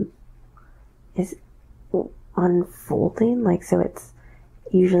mushroom is unfolding, like, so it's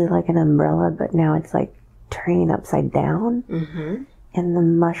usually like an umbrella, but now it's like turning upside down. Mm-hmm. And the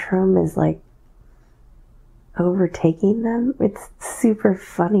mushroom is like overtaking them. It's super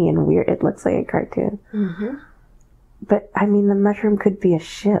funny and weird. It looks like a cartoon. Mm-hmm. But I mean, the mushroom could be a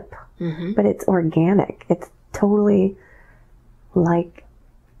ship, mm-hmm. but it's organic. It's totally like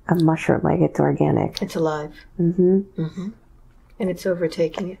a mushroom, like it's organic. It's alive. Mm-hmm. Mm-hmm. And it's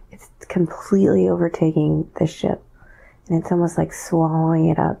overtaking it. It's completely overtaking the ship. And it's almost like swallowing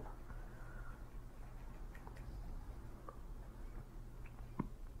it up.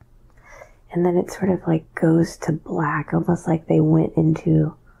 And then it sort of like goes to black, almost like they went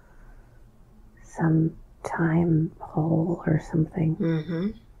into some time hole or something. Mm-hmm.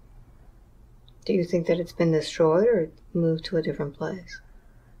 Do you think that it's been destroyed or moved to a different place?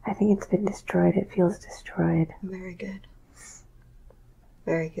 I think it's been destroyed. It feels destroyed. Very good.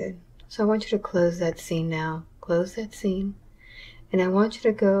 Very good. So I want you to close that scene now. Close that scene. And I want you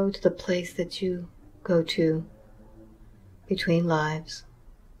to go to the place that you go to between lives.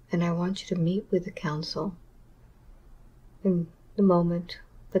 And I want you to meet with the council in the moment,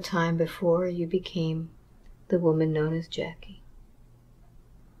 the time before you became the woman known as Jackie.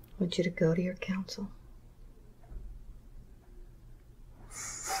 I want you to go to your council.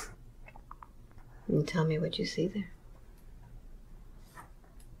 And tell me what you see there.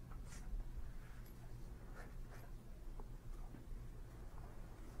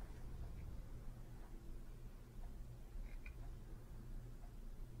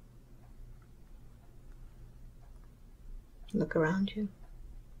 Look around you.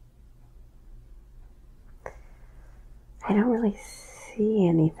 I don't really see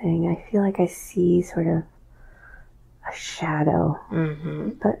anything. I feel like I see sort of a shadow. Mm-hmm.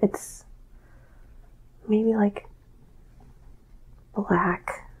 But it's maybe like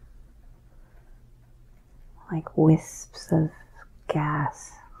black, like wisps of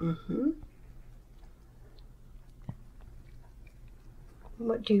gas. Mm-hmm.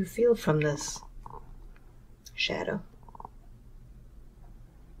 What do you feel from this shadow?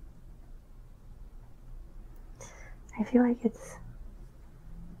 I feel like it's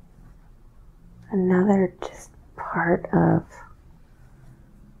another just part of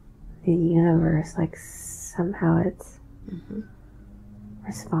the universe, like somehow it's Mm-hmm.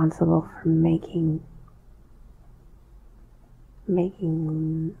 responsible for making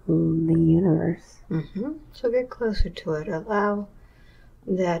the universe. Mm-hmm. So get closer to it. Allow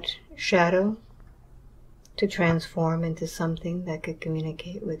that shadow to transform into something that could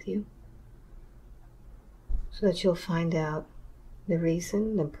communicate with you, so that you'll find out the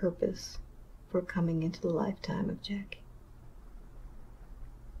reason and purpose for coming into the lifetime of Jackie.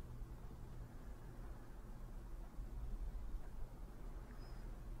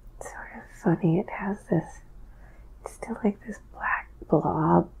 It's sort of funny, it has this, it's still like this black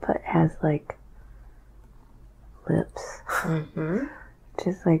blob, but has like lips. Mm-hmm.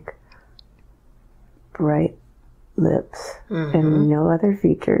 Just like bright lips. Mm-hmm. And no other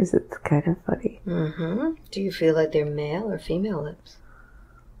features. It's kind of funny. Mm-hmm. Do you feel like they're male or female lips?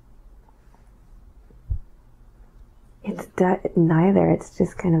 It's neither. It's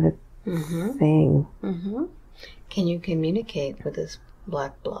just kind of a Mm-hmm. thing. Mm-hmm. Can you communicate with this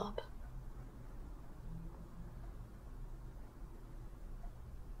black blob?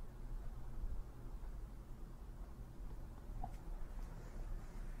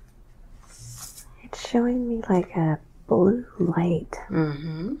 It's showing me like a blue light.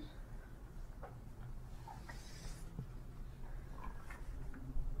 Mm-hmm.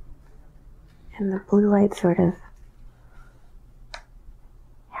 And the blue light sort of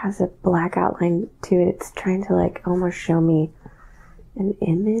has a black outline to it. It's trying to like almost show me an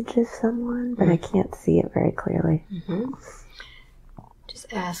image of someone, but I can't see it very clearly. Mm-hmm.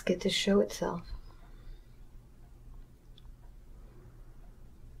 Just ask it to show itself.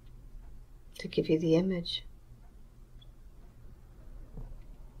 To give you the image.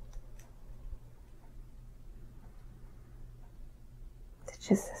 It's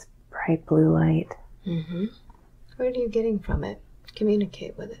just this bright blue light. Mm-hmm. What are you getting from it?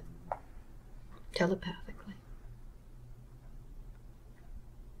 Communicate with it. Telepathically.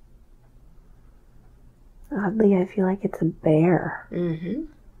 Oddly, I feel like it's a bear. Mm-hmm.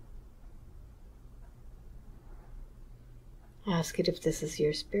 Ask it if this is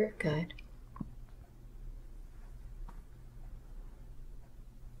your spirit guide.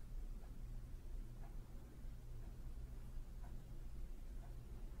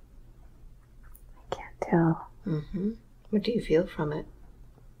 I can't tell. Mm-hmm. What do you feel from it?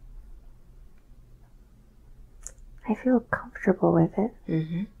 I feel comfortable with it.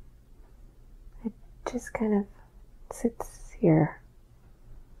 Mm-hmm. It just kind of sits here.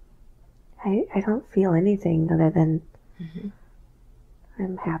 I don't feel anything other than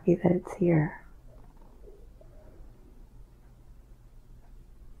I'm happy that it's here.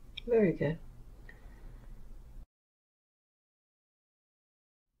 Very good.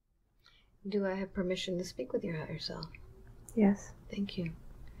 Do I have permission to speak with your higher self? Yes. Thank you.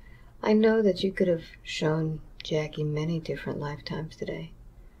 I know that you could have shown Jackie many different lifetimes today.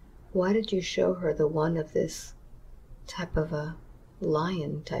 Why did you show her the one of this type of a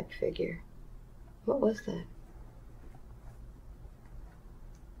lion type figure? What was that?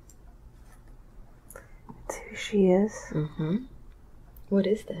 It's who she is. Mm-hmm. What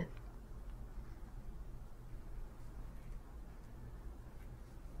is that?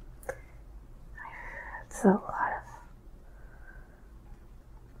 It's a lot of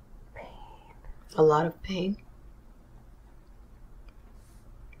pain. A lot of pain?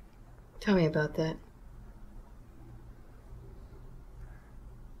 Tell me about that.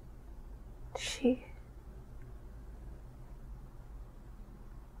 She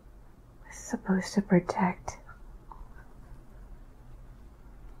was supposed to protect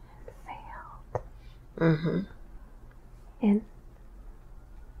and failed. Mm-hmm. In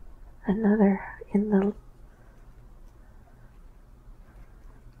the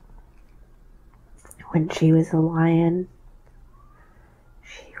when she was a lion,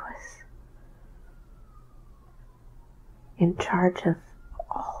 she was in charge of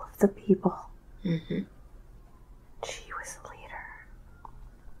all of the people. Mm-hmm. She was a leader.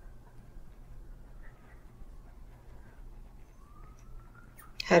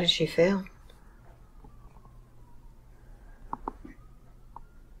 How did she fail?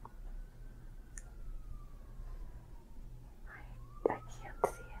 I can't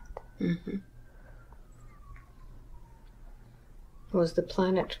see it. Mm-hmm. Was the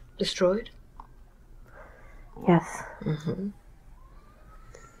planet destroyed? Yes. Mm-hmm.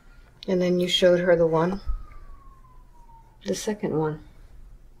 And then you showed her the second one,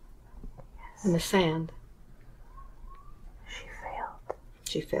 Yes. in the sand. She failed.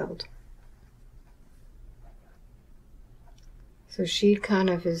 She failed. So she kind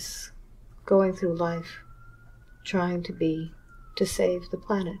of is going through life trying to save the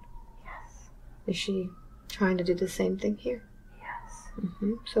planet. Yes. Is she trying to do the same thing here? Yes.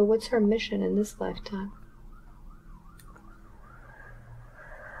 Mm-hmm. So what's her mission in this lifetime?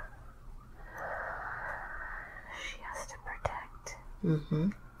 She has to protect Mm-hmm.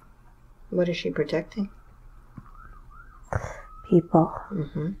 What is she protecting? people.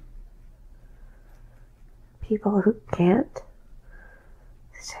 Mm-hmm. People who can't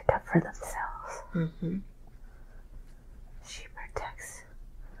stick up for themselves. Mm-hmm. She protects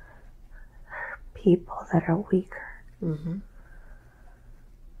people that are weaker. Mm-hmm.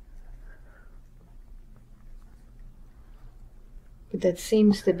 But that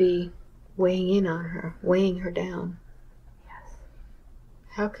seems to be weighing in on her, weighing her down. Yes.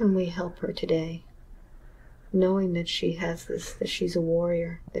 How can we help her today, knowing that she has this, that she's a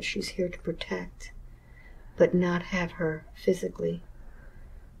warrior, that she's here to protect, but not have her physically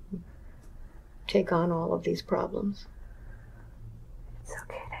take on all of these problems? It's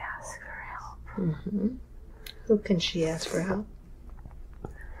okay to ask for help. Mm-hmm. Who can she ask for help?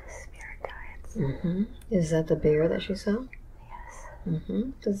 Spirit guides. Mm-hmm. Is that the bear that she saw? Yes.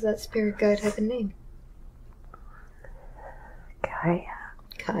 Mm-hmm. Does that spirit guide have a name? Gaia.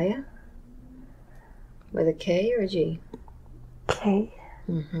 Kaya? With a K or a G? K.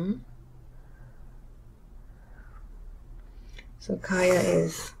 Mm-hmm. So Kaya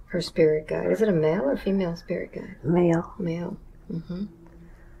is her spirit guide. Is it a male or female spirit guide? Male. Male. Mm-hmm.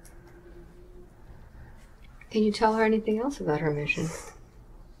 Can you tell her anything else about her mission?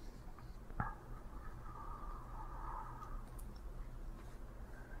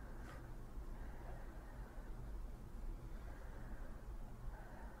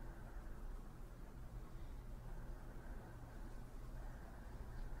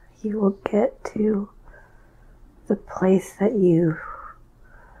 You will get to the place that you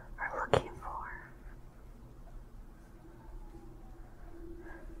are looking for.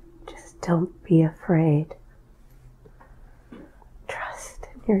 Just don't be afraid. Trust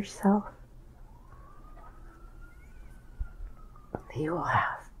in yourself. You will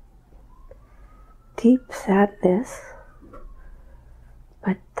have deep sadness,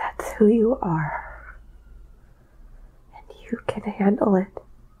 but that's who you are, and you can handle it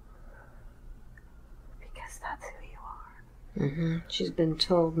because that's who you are. Mm-hmm. She's been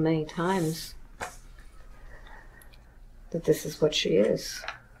told many times that this is what she is,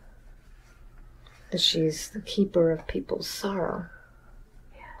 that she's the keeper of people's sorrow.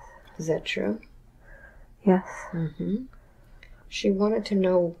 Yes. Is that true? Yes. Mm-hmm. She wanted to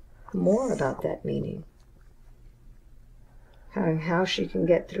know more about that meaning. How she can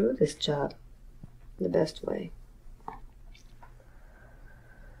get through this job the best way.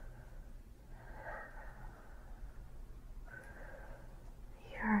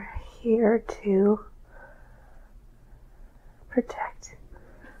 You're here to protect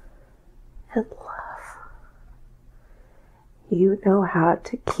and love. You know how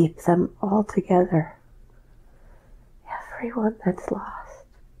to keep them all together. Everyone that's lost.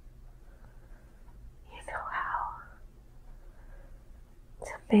 You know how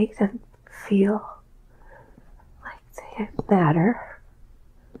to make them feel like they matter.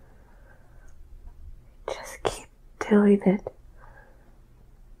 Just keep doing it.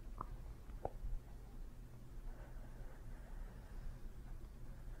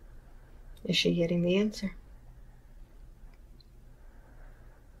 Is she getting the answer?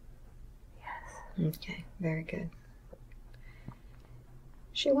 Yes. Okay, very good.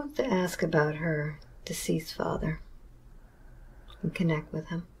 She wants to ask about her deceased father and connect with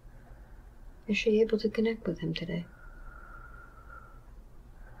him. Is she able to connect with him today?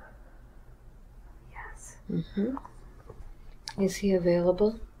 Yes. Mm-hmm. Is he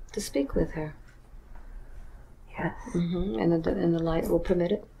available to speak with her? Yes. Mm-hmm. And the light will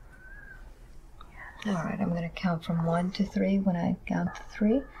permit it? Yes. All right, I'm going to count from 1 to 3. When I count to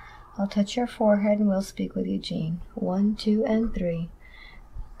 3, I'll touch your forehead and we'll speak with Eugene. 1, 2, and 3.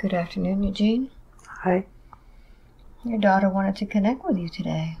 Good afternoon, Eugene. Hi. Your daughter wanted to connect with you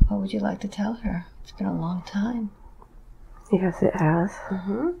today. What would you like to tell her? It's been a long time. Yes, it has.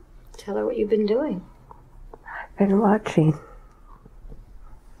 Mm-hmm. Tell her what you've been doing. I've been watching.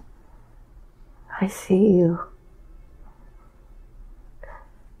 I see you.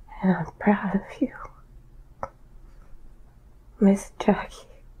 And I'm proud of you. Miss Jackie.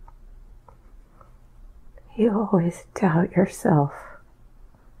 You always doubt yourself.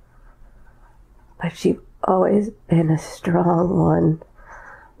 But you've always been a strong one,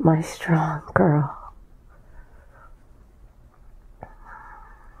 my strong girl.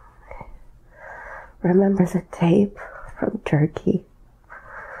 Remember the tape from Turkey?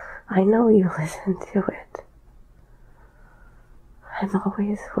 I know you listened to it. I'm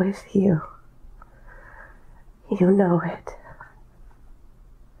always with you. You know it.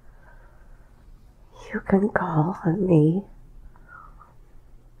 You can call on me.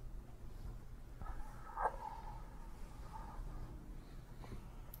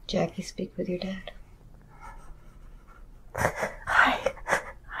 Jackie, speak with your dad.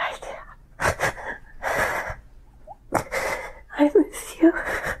 I miss you.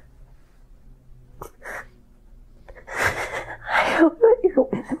 I hope that you're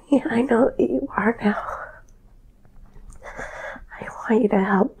with me. I know that you are now. I want you to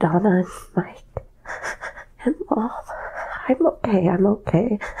help Donna and Mike and Mom. I'm okay. I'm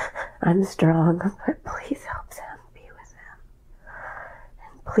okay. I'm strong. But please help them. Be with them.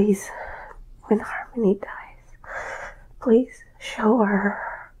 And please, when Harmony dies, please show her.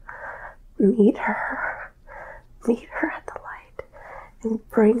 Meet her at the light, and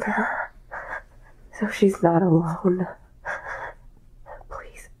bring her so she's not alone.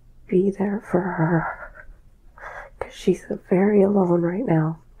 Please be there for her, because she's very alone right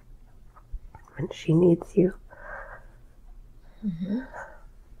now, and she needs you. Mm-hmm.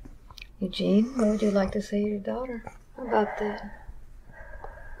 Eugene, what would you like to say to your daughter about that?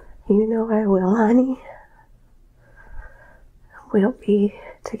 You know I will, honey. We'll be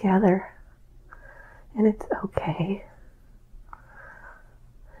together. And it's okay.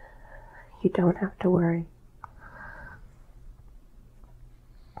 You don't have to worry.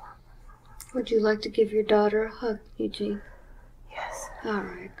 Would you like to give your daughter a hug, Eugene? Yes. All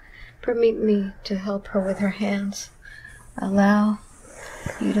right. Permit me to help her with her hands. Allow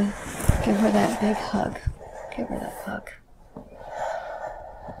you to give her that big hug. Give her that hug.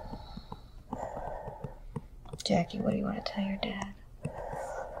 Jackie, what do you want to tell your dad?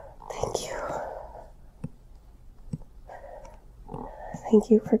 Thank you. Thank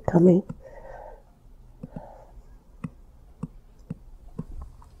you for coming.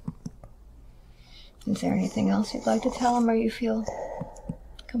 Is there anything else you'd like to tell him, or you feel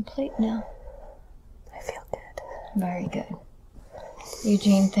complete now? I feel good. Very good.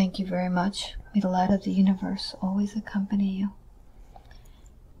 Eugene, thank you very much. May the light of the universe always accompany you.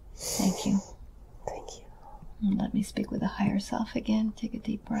 Thank you. Thank you. And let me speak with the higher self again. Take a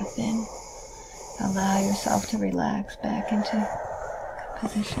deep breath in. Allow yourself to relax back into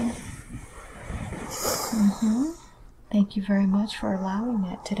position. Thank you very much for allowing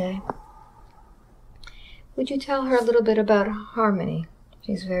that today. Would you tell her a little bit about Harmony?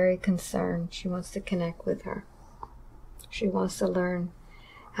 She's very concerned. She wants to connect with her. She wants to learn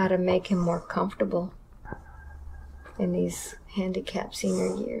how to make him more comfortable in these handicapped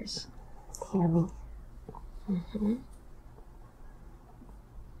senior years. Hammy.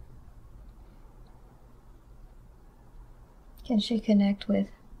 Can she connect with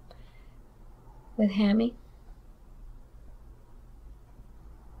Hammy?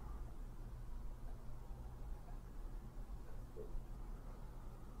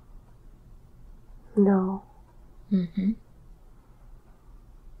 No.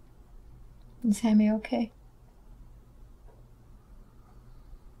 Is Hammy okay?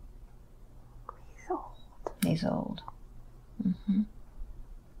 He's old. He's old.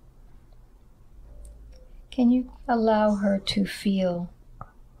 Can you allow her to feel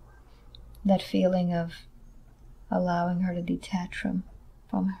that feeling of allowing her to detach from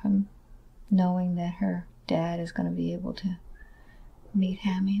him, knowing that her dad is going to be able to meet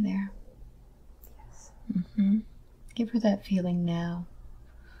Hammy there? Yes. Give her that feeling now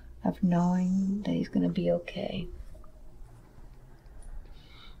of knowing that he's going to be okay.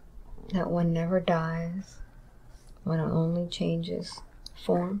 That one never dies, one only changes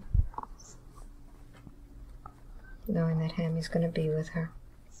form. Knowing that Hammy's going to be with her.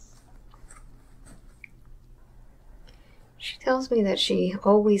 She tells me that she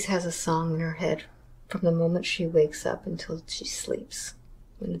always has a song in her head from the moment she wakes up until she sleeps.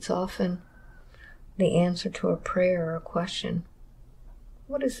 And it's often the answer to a prayer or a question.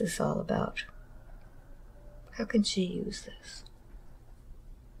 What is this all about? How can she use this?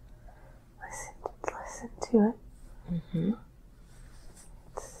 Listen to it.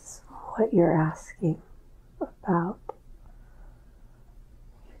 It's what you're asking about.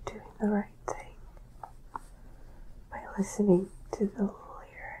 You're doing the right thing by listening to the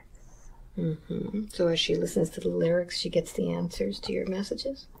lyrics. So as she listens to the lyrics, she gets the answers to your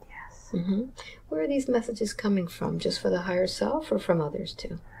messages? Yes. Where are these messages coming from? Just for the higher self or from others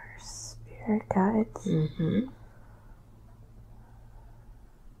too? Her spirit guides.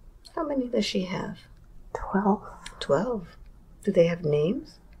 How many does she have? 12. 12. Do they have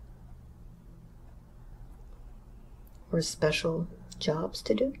names? Or special jobs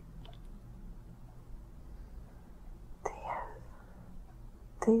to do?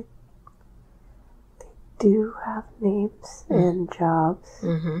 They do have names and jobs.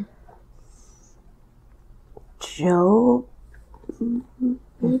 Job.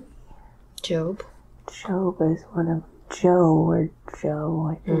 Job. Job is one of them. Joe or Joe.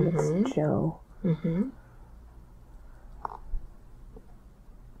 I think it's Joe.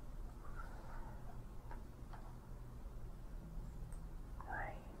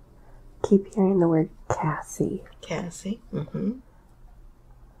 Keep hearing the word Cassie. Cassie. They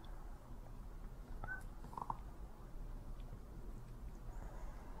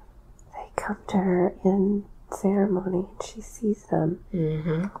come to her in ceremony and she sees them.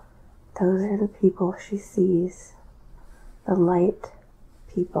 Those are the people she sees. The light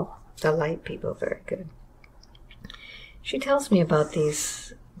people. The light people, very good. She tells me about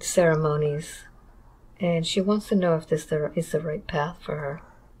these ceremonies and she wants to know if this is the right path for her.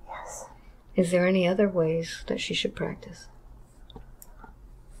 Yes. Is there any other ways that she should practice?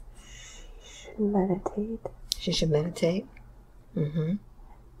 She should meditate. She should meditate?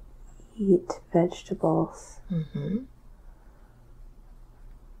 Eat vegetables.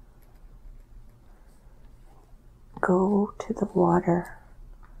 Go to the water.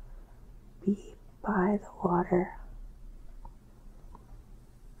 Be by the water.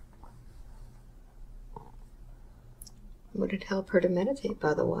 Would it help her to meditate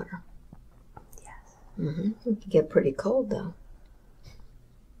by the water? Yes. It could get pretty cold though.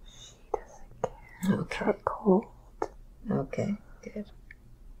 She doesn't care. Okay. About cold. Okay, good.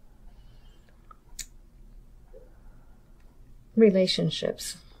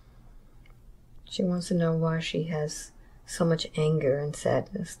 Relationships. She wants to know why she has so much anger and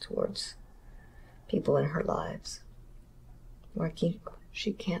sadness towards people in her lives. Why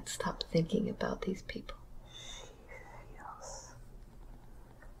she can't stop thinking about these people. She feels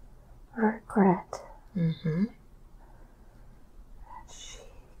regret. Mm-hmm. That she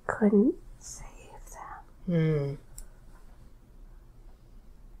couldn't save them.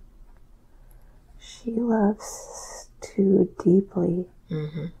 She loves too deeply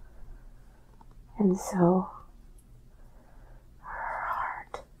Mm-hmm. And so her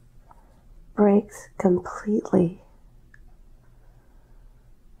heart breaks completely,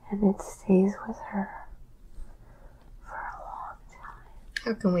 and it stays with her for a long time.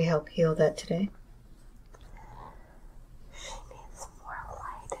 How can we help heal that today? She needs more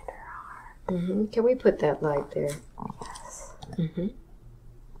light in her heart. Mm-hmm. Can we put that light there? Yes. Mm-hmm.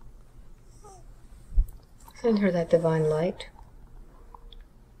 Send her that divine light.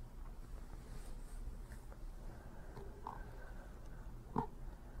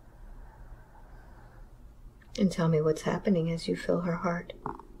 And tell me what's happening as you feel her heart.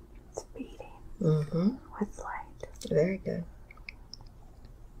 It's beating With light. Very good.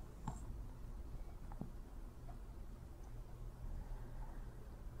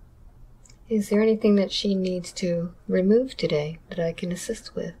 Is there anything that she needs to remove today that I can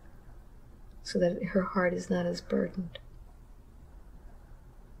assist with so that her heart is not as burdened?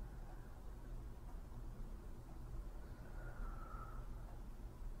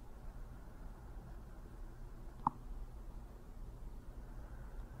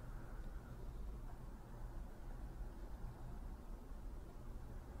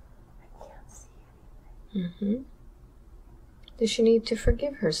 Mm-hmm. Does she need to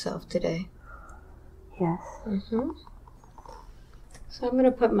forgive herself today? Yes. Mm-hmm. So I'm going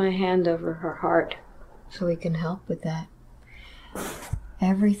to put my hand over her heart so we can help with that.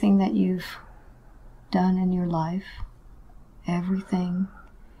 Everything that you've done in your life, everything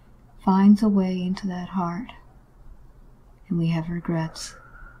finds a way into that heart. And we have regrets.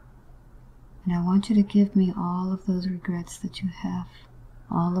 And I want you to give me all of those regrets that you have.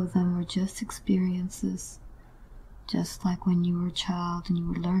 All of them were just experiences. Just like when you were a child and you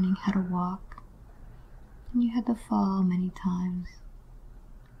were learning how to walk. And you had to fall many times.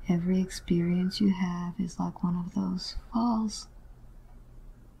 Every experience you have is like one of those falls.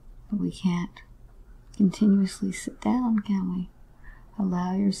 But we can't continuously sit down, can we?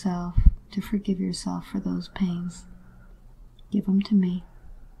 Allow yourself to forgive yourself for those pains. Give them to me.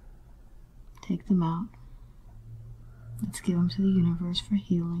 Take them out. Let's give them to the universe for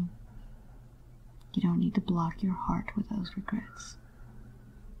healing. You don't need to block your heart with those regrets.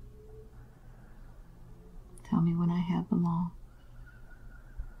 Tell me when I have them all.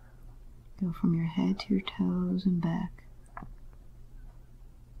 Go from your head to your toes and back.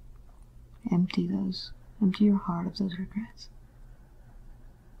 Empty your heart of those regrets.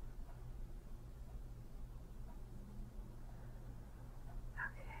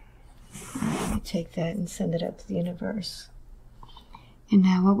 Okay. Take that and send it up to the universe. And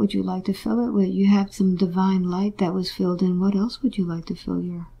now what would you like to fill it with? You have some divine light that was filled in. What else would you like to fill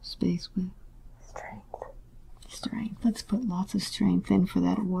your space with? Strength. Strength. Let's put lots of strength in for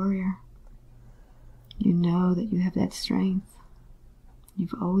that warrior. You know that you have that strength.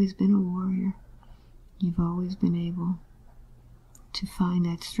 You've always been a warrior. You've always been able to find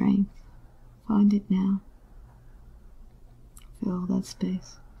that strength. Find it now. Fill that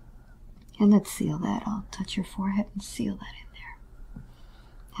space. And let's seal that. I'll touch your forehead and seal that in there.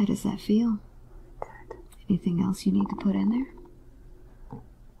 How does that feel? Good. Anything else you need to put in there?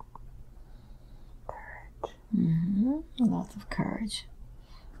 Courage. Lots of courage.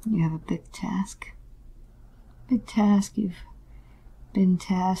 You have a big task. Big task. You've been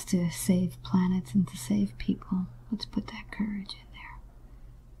tasked to save planets and to save people. Let's put that courage in there.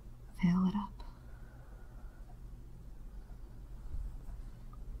 Fill it up.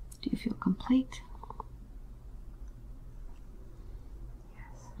 Do you feel complete?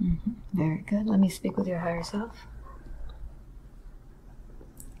 Yes. Very good. Let me speak with your higher self.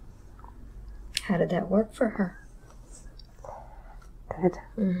 How did that work for her? Good.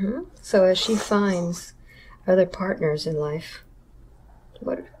 So as she finds other partners in life,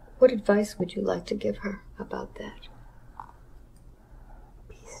 what advice would you like to give her about that?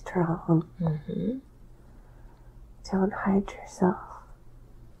 Be strong. Don't hide yourself.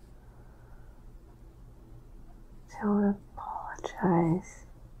 Don't apologize.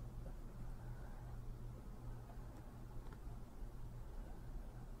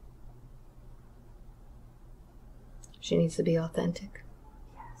 She needs to be authentic.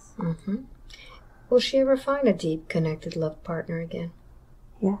 Yes. Will she ever find a deep, connected love partner again?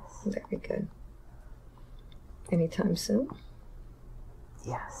 Yes. Very good. Anytime soon?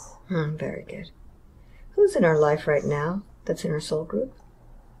 Yes. Very good. Who's in her life right now that's in her soul group?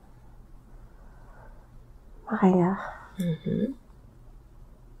 Maya.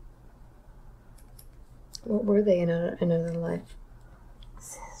 What were they in another life?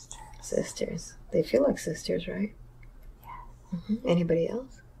 Sisters. Sisters. They feel like sisters, right? Yes. Anybody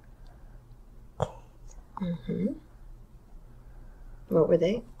else? Kate. What were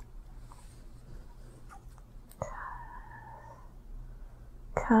they?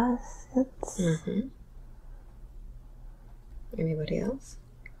 Cousins. Mm-hmm. Anybody else?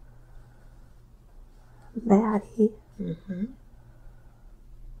 Maddie. Mm-hmm.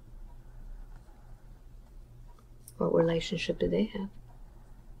 What relationship do they have?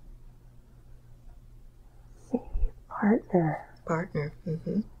 Maybe partner. Partner.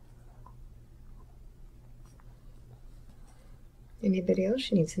 Mm-hmm. Anybody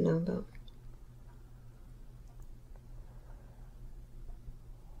else you need to know about?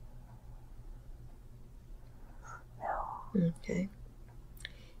 No. Okay.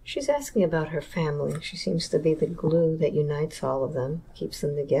 She's asking about her family. She seems to be the glue that unites all of them, keeps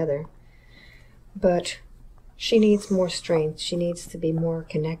them together. But she needs more strength. She needs to be more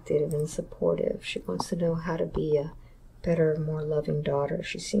connected and supportive. She wants to know how to be a better, more loving daughter.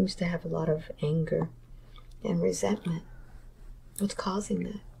 She seems to have a lot of anger and resentment. What's causing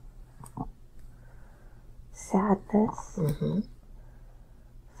that? Sadness. Mm-hmm.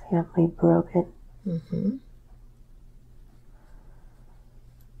 Family broken. Mm-hmm.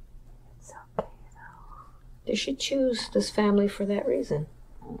 It's okay though. Did she choose this family for that reason?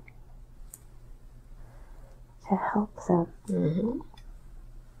 To help them. Mm-hmm.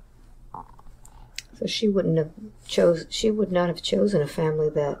 So she would not have chosen a family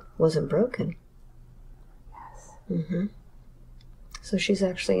that wasn't broken. Yes. Mm-hmm. So she's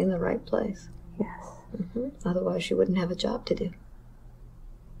actually in the right place. Yes. Mm-hmm. Otherwise she wouldn't have a job to do.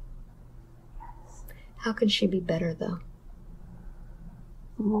 Yes. How can she be better though?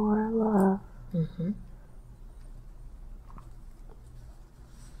 More love. Mm-hmm.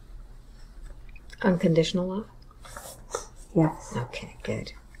 Unconditional love? Yes. Okay,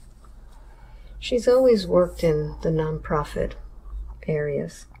 good. She's always worked in the nonprofit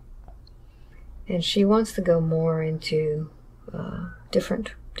areas, and she wants to go more into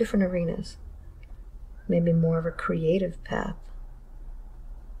different arenas, maybe more of a creative path.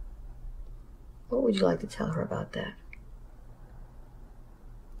 What would you like to tell her about that?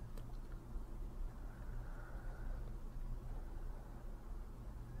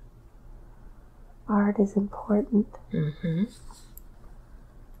 Art is important. Mm-hmm.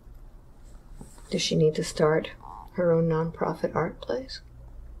 Does she need to start her own nonprofit art place?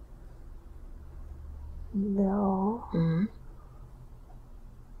 No. Mm-hmm.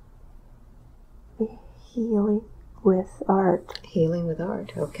 Healing with art. Healing with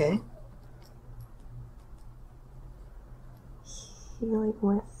art, okay. Healing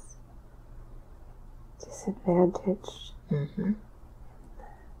with disadvantaged. Mm-hmm.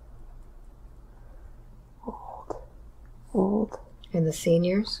 Old. And the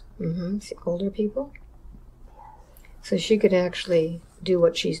seniors? Mm-hmm. Older people? So she could actually do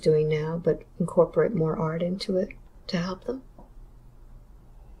what she's doing now, but incorporate more art into it to help them?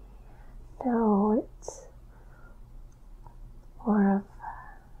 No, it's more of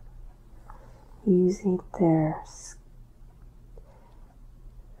using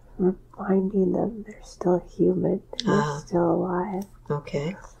reminding them they're still human and they're still alive.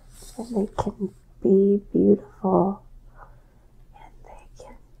 Okay. And they can be beautiful and they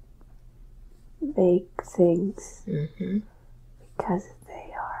can make things because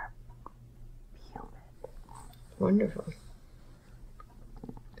they are human. Wonderful.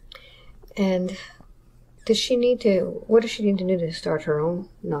 And what does she need to do to start her own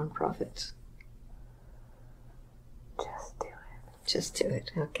nonprofits? Just do it. Just do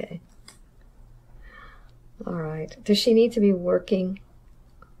it, okay. All right. Does she need to be working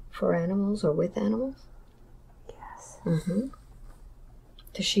for animals or with animals? Yes. Mm-hmm.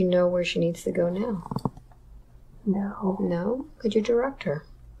 Does she know where she needs to go now? No. No? Could you direct her?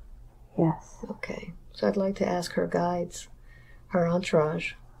 Yes. Okay. So I'd like to ask her guides, her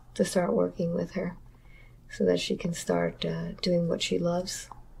entourage, to start working with her so that she can start doing what she loves,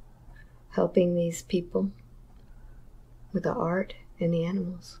 helping these people with the art and the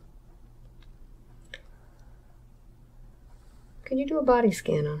animals. Can you do a body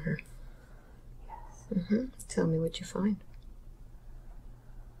scan on her? Yes. Mm-hmm. Tell me what you find.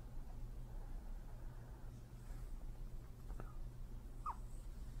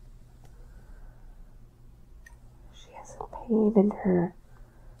 She has a pain in her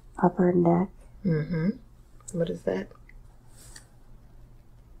upper neck. Mm-hmm. What is that?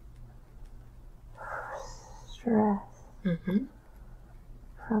 Stress. Mm-hmm.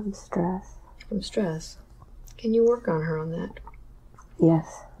 From stress. From stress. Can you work on her on that?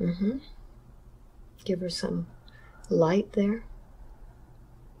 Yes. Mm-hmm. Give her some light there.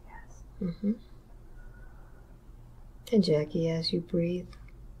 Yes. Mm-hmm. And Jackie, as you breathe,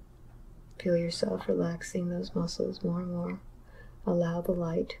 feel yourself relaxing those muscles more and more. Allow the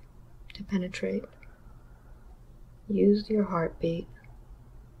light to penetrate. Use your heartbeat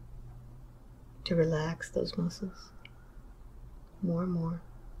to relax those muscles more and more.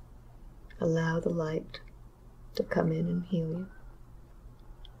 Allow the light to come in and heal you.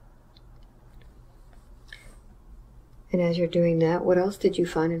 And as you're doing that, what else did you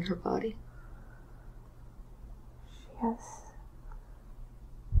find in her body? She has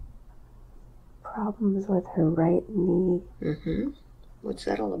problems with her right knee. Mm-hmm. What's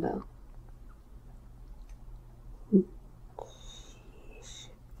that all about? She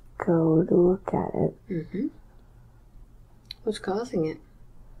should go to look at it. Mm-hmm. What's causing it?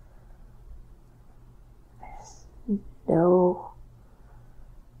 There's no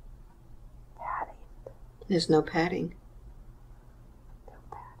padding. There's no padding. No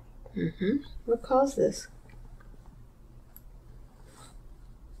padding. Mm-hmm. What caused this?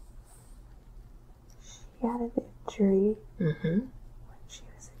 She had an injury when she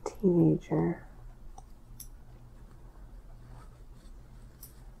was a teenager.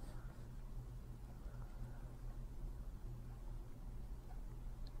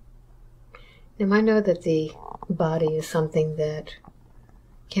 Now I know that the body is something that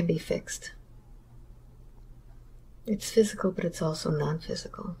can be fixed. It's physical, but it's also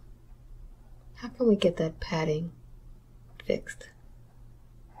non-physical. How can we get that padding fixed?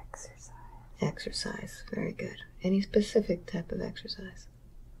 Exercise. Exercise. Very good. Any specific type of exercise?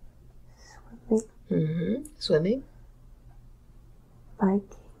 Swimming. Mm-hmm. Swimming. Biking.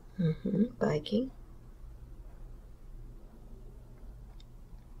 Mm-hmm. Biking.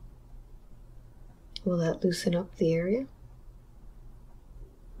 Will that loosen up the area?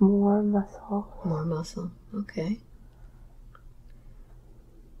 More muscle. More muscle. Okay.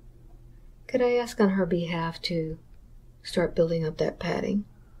 Could I ask on her behalf to start building up that padding?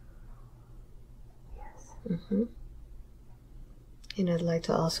 Yes. Mm-hmm. And I'd like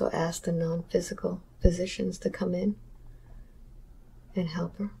to also ask the non-physical physicians to come in and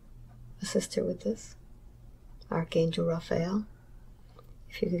help her, assist her with this. Archangel Raphael,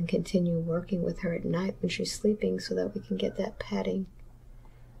 if you can continue working with her at night when she's sleeping so that we can get that padding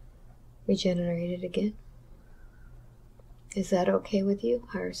regenerated again. Is that okay with you,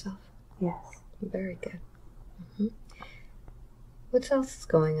 higher self? Yes. Very good. What else is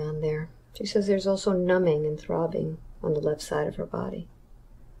going on there? She says there's also numbing and throbbing on the left side of her body.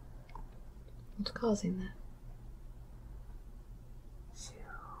 What's causing that?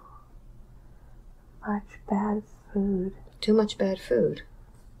 Too much bad food. Too much bad food.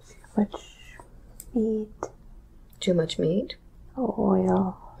 Too much meat. Too much meat.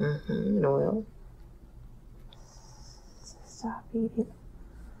 Oil. And oil. Stop eating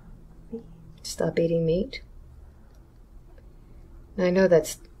meat. Stop eating meat. Now, I know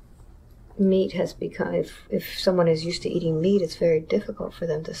that meat has become, if someone is used to eating meat, it's very difficult for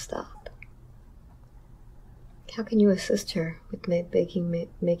them to stop. How can you assist her with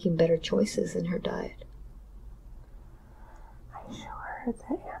making better choices in her diet? I show her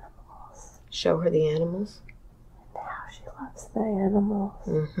the animals. Show her the animals? And how she loves the animals.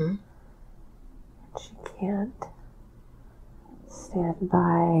 Mm-hmm. And she can't stand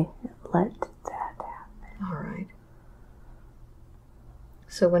by and let that happen. All right.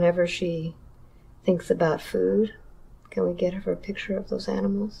 So whenever she thinks about food, can we get her a picture of those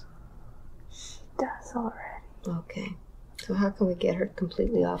animals? She does already. Okay. So how can we get her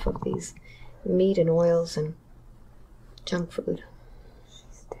completely off of these meat and oils and junk food?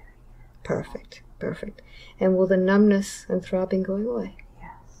 She's doing it. Perfect. Perfect. And will the numbness and throbbing go away?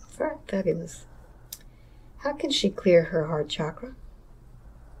 Yes. Fabulous. How can she clear her heart chakra?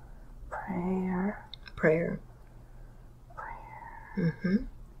 Prayer. Prayer. Prayer. Mm-hmm.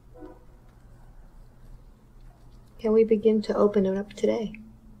 Can we begin to open it up today?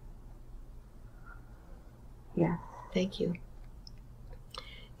 Yes. Thank you.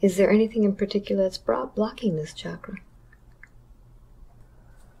 Is there anything in particular that's blocking this chakra?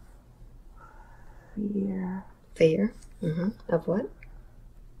 Fear. Fear? Mm-hmm. Of what?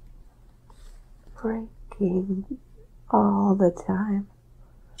 Breaking all the time.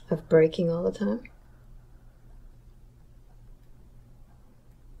 Of breaking all the time?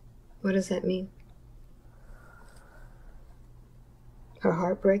 What does that mean? Her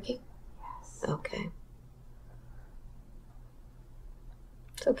heart breaking? Yes. Okay.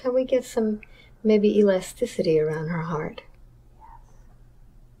 So can we get some maybe elasticity around her heart?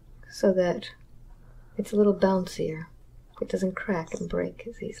 Yes. So that it's a little bouncier. It doesn't crack and break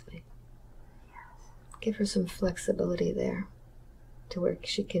as easily. Yes. Give her some flexibility there to where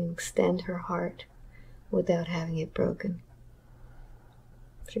she can extend her heart without having it broken.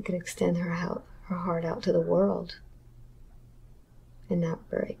 She can extend her heart out to the world and not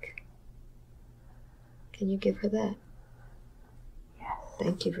break. Can you give her that? Yes.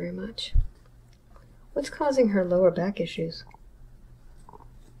 Thank you very much. What's causing her lower back issues?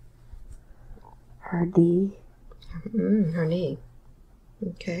 Her knee. Her knee.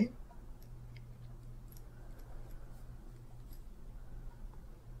 Okay.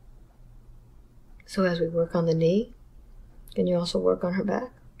 So as we work on the knee, can you also work on her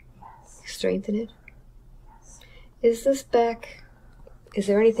back? Yes. Strengthen it? Yes. Is this back, is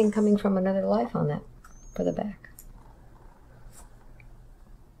there anything coming from another life on that, for the back?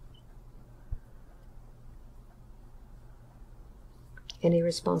 Any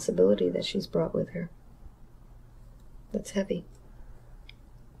responsibility that she's brought with her that's heavy?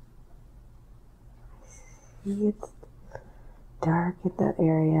 See, it's dark in that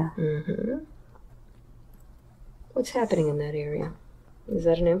area. Mm-hmm. What's happening in that area? Is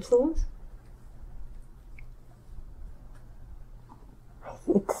that an influence?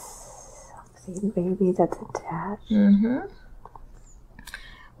 It's something maybe that's attached. Mm-hmm.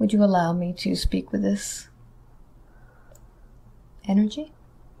 Would you allow me to speak with this energy?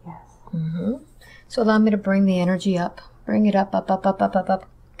 Yes. Mm-hmm. So allow me to bring the energy up. Bring it up, up, up, up, up, up, up.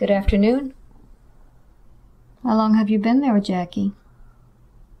 Good afternoon. How long have you been there with Jackie?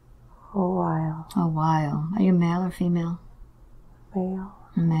 A while. A while. Are you male or female? Male.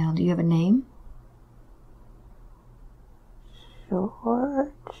 Male. Do you have a name?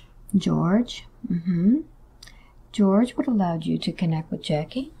 George. George. Mm-hmm. George, what allowed you to connect with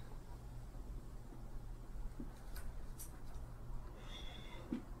Jackie?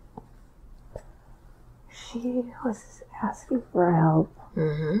 She was asking for help.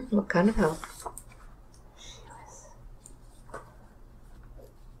 Mm-hmm. What kind of help? She was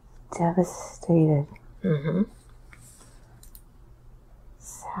devastated. Mm-hmm.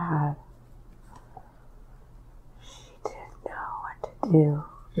 Sad. She didn't know what to do.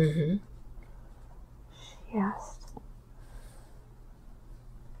 Mm-hmm. She asked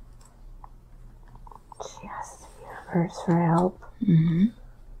the universe for help. Mm-hmm.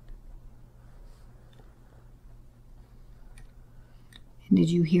 And did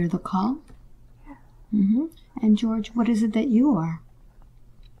you hear the call? Yeah. Mm-hmm. And George, what is it that you are?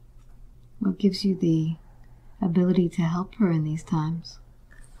 What gives you the ability to help her in these times?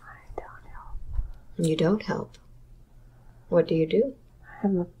 I don't help. You don't help. What do you do?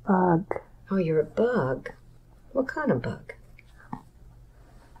 I'm a bug. Oh, you're a bug. What kind of bug?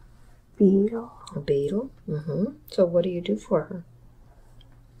 Beetle. A beetle? Mm-hmm. So what do you do for her?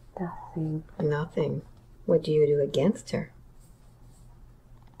 Nothing. Nothing. What do you do against her?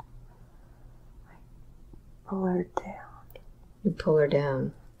 Pull her down. You pull her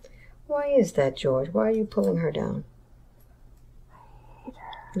down. Why is that, George? Why are you pulling her down? I hate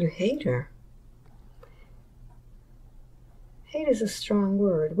her. You hate her. Hate is a strong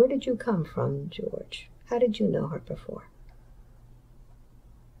word. Where did you come from, George? How did you know her before?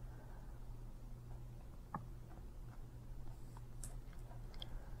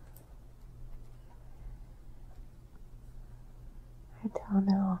 I don't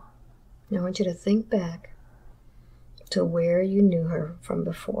know. I want you to think back to where you knew her from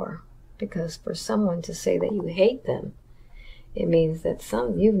before. Because for someone to say that you hate them, it means that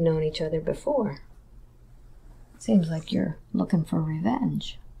you've known each other before. Seems like you're looking for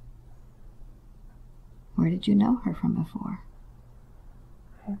revenge. Where did you know her from before?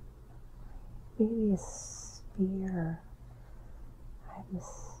 Maybe a spear. I'm a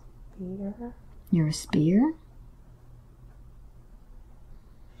spear. You're a spear?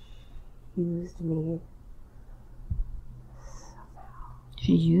 Used me.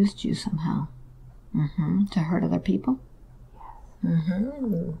 She used you somehow. Mm-hmm. To hurt other people? Yes.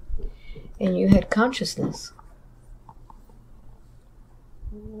 Mm-hmm. And you had consciousness.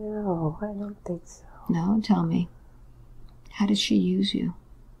 No, I don't think so. No, tell me. How did she use you?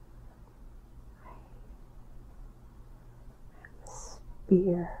 I'm a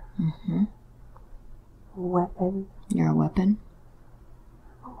spear. Mm-hmm. A weapon. You're a weapon?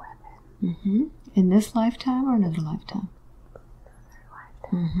 A weapon. Mm-hmm. In this lifetime or another lifetime?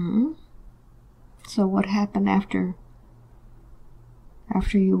 Mm-hmm. So what happened after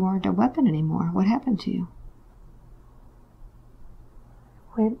you weren't a weapon anymore? What happened to you?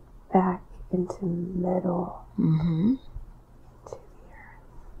 Went back into metal. Mm-hmm. Into the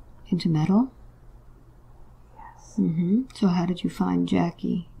earth. Into metal? Yes. Mm-hmm. So how did you find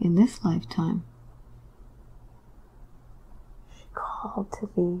Jackie in this lifetime? She called to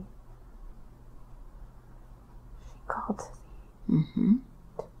me. She called to me. Mm-hmm.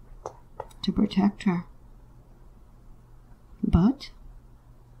 To protect her. But?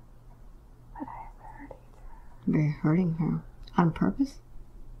 But I'm hurting her. Very hurting her. On purpose?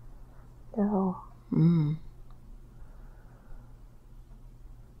 No.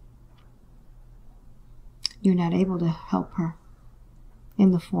 You're not able to help her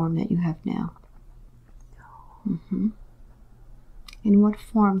in the form that you have now. No. In what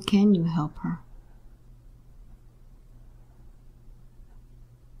form can you help her?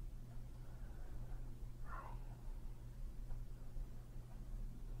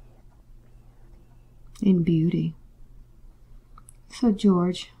 In beauty. So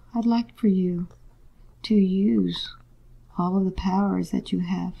George, I'd like for you to use all of the powers that you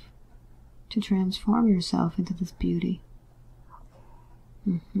have to transform yourself into this beauty.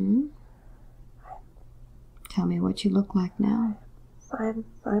 Tell me what you look like now. I'm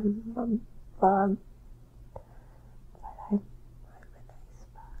a bug. I'm a nice bug.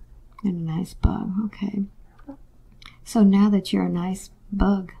 And a nice bug, okay. So now that you're a nice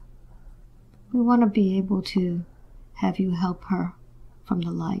bug, we want to be able to have you help her from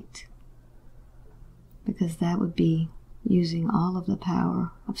the light. Because that would be using all of the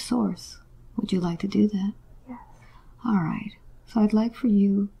power of Source. Would you like to do that? Yes. All right. So I'd like for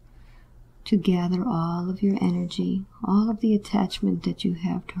you to gather all of your energy, all of the attachment that you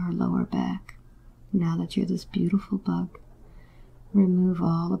have to her lower back. Now that you're this beautiful bug, remove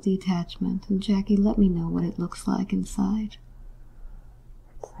all of the attachment. And Jackie, let me know what it looks like inside.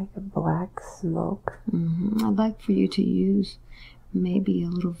 It's like a black smoke. I'd like for you to use maybe a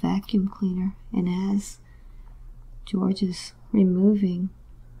little vacuum cleaner. And as George is removing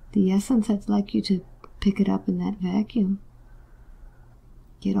the essence, I'd like you to pick it up in that vacuum.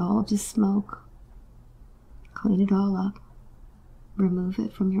 Get all of the smoke. Clean it all up. Remove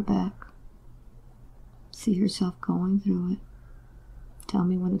it from your back. See yourself going through it. Tell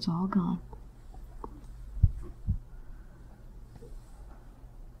me when it's all gone.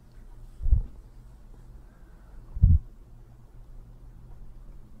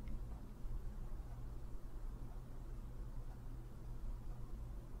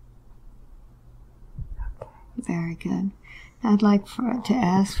 Very good. I'd like to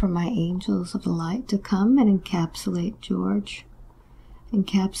ask for my angels of the light to come and encapsulate George.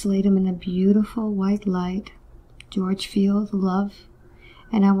 Encapsulate him in a beautiful white light. George, feel the love.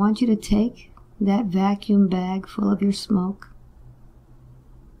 And I want you to take that vacuum bag full of your smoke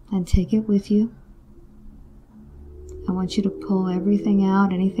and take it with you. I want you to pull everything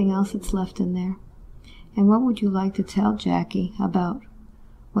out, anything else that's left in there. And what would you like to tell Jackie about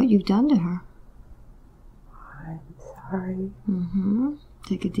what you've done to her? I'm sorry.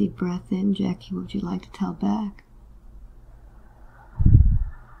 Take a deep breath in. Jackie, what would you like to tell back? I'm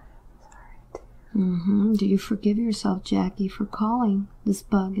sorry too. Do you forgive yourself, Jackie, for calling this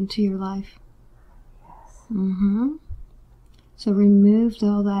bug into your life? Yes. So remove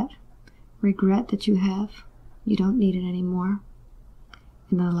all that regret that you have. You don't need it anymore.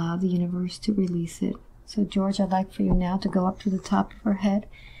 And allow the universe to release it. So George, I'd like for you now to go up to the top of her head.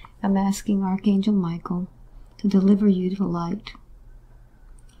 I'm asking Archangel Michael to deliver you to light.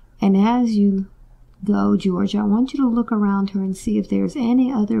 And as you go, George, I want you to look around her and see if there's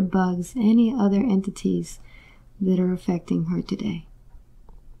any other bugs, any other entities that are affecting her today.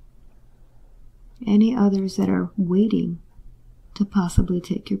 Any others that are waiting to possibly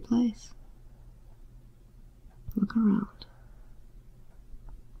take your place. Look around.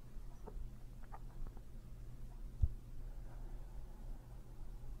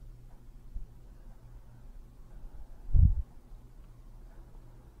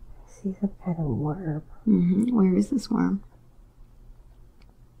 See some kind of worm. Where is this worm?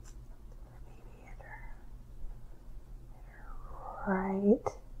 Maybe in her right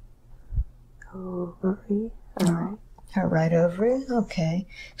ovary. Her right ovary? Okay.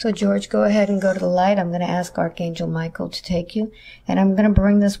 So George, go ahead and go to the light. I'm going to ask Archangel Michael to take you. And I'm going to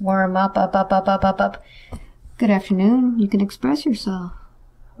bring this worm up. Good afternoon. You can express yourself.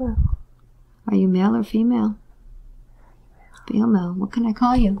 Hello. Are you male or female? Female. What can I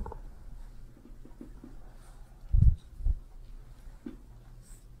call you?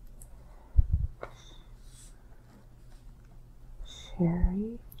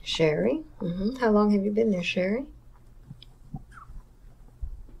 Sherry. Sherry? How long have you been there, Sherry?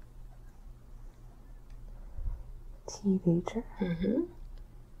 Teenager.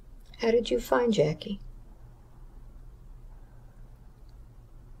 How did you find Jackie?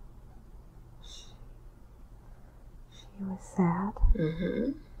 She was sad.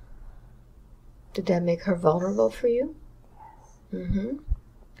 Did that make her vulnerable for you? Yes.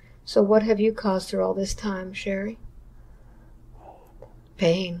 So what have you caused her all this time, Sherry?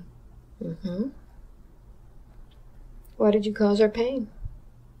 Pain. Why did you cause her pain?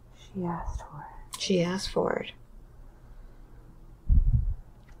 She asked for it. She asked for it.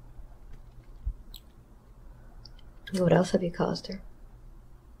 What else have you caused her?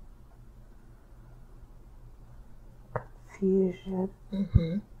 Confusion.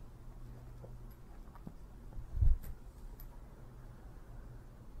 Mm-hmm.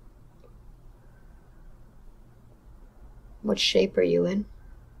 What shape are you in?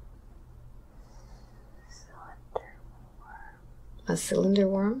 Cylinder worm. A cylinder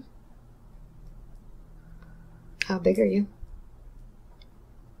worm? How big are you?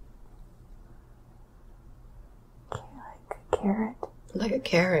 Like a carrot. Like a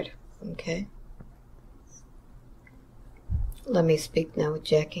carrot. Okay. Let me speak now with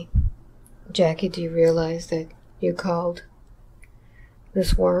Jackie. Jackie, do you realize that you called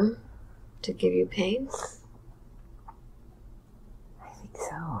this worm to give you pain? I think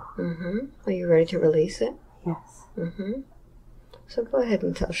so. Mm-hmm. Are you ready to release it? Yes. Mm-hmm. So go ahead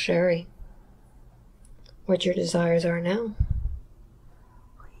and tell Sherry what your desires are now.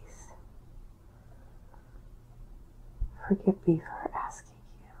 Please. Forgive me for asking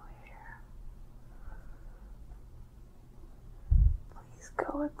you here. Please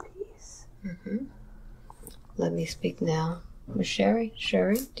go in peace. Mm-hmm. Let me speak now with Sherry.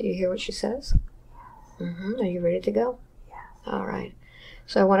 Sherry, do you hear what she says? Yes. Mm-hmm. Are you ready to go? Yes. All right.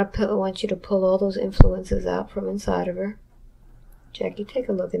 So I want you to pull all those influences out from inside of her. Jackie, take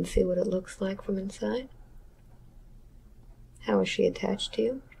a look and see what it looks like from inside. How is she attached to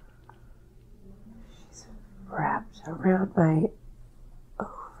you? She's wrapped around my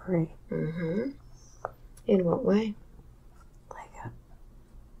ovary. Mm-hmm. In what way? Like a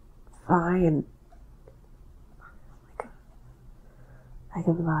vine. Like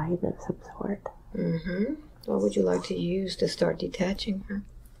a vine of some sort. Mm-hmm. What would you like to use to start detaching her?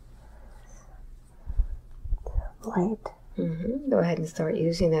 Light. Mm-hmm. Go ahead and start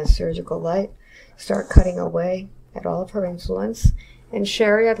using that surgical light. Start cutting away at all of her influence. And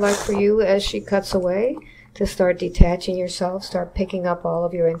Sherry, I'd like for you, as she cuts away, to start detaching yourself. Start picking up all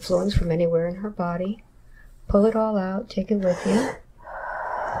of your influence from anywhere in her body. Pull it all out. Take it with you.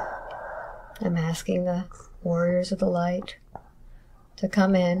 I'm asking the warriors of the light to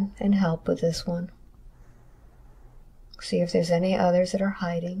come in and help with this one. See if there's any others that are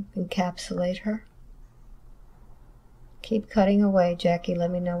hiding. Encapsulate her. Keep cutting away, Jackie.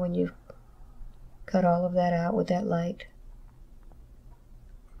 Let me know when you've cut all of that out with that light.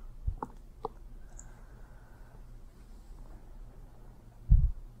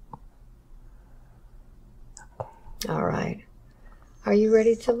 All right. Are you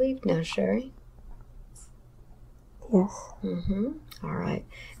ready to leave now, Sherry? Yes. Mm-hmm. All right.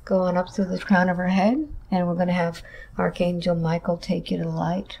 Go on up through the crown of her head, and we're going to have Archangel Michael take you to the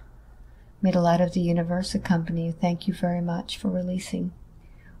light. May the light of the universe accompany you. Thank you very much for releasing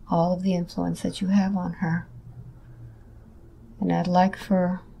all of the influence that you have on her. And I'd like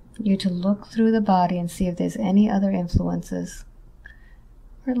for you to look through the body and see if there's any other influences.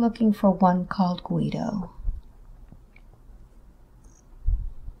 We're looking for one called Guido.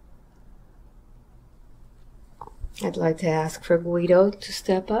 I'd like to ask for Guido to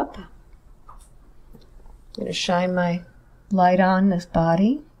step up. I'm going to shine my light on this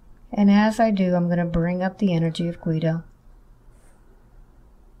body. And as I do, I'm going to bring up the energy of Guido.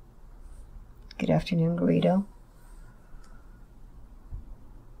 Good afternoon, Guido.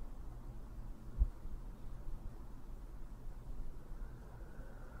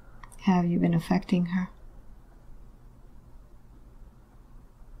 How have you been affecting her?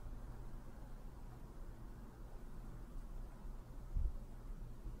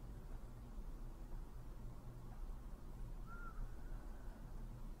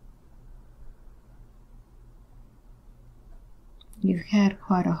 You've had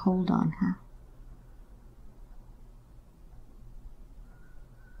quite a hold on her.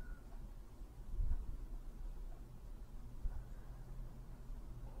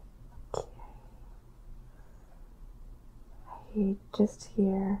 I just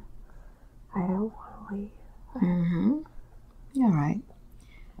here. I don't want to leave. Mm-hmm. All right.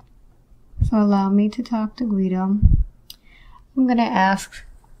 So allow me to talk to Guido. I'm going to ask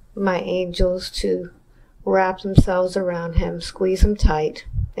my angels to wrap themselves around him, squeeze him tight,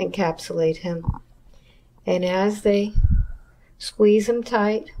 encapsulate him. And as they squeeze him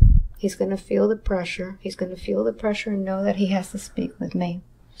tight, he's going to feel the pressure. He's going to feel the pressure and know that he has to speak with me.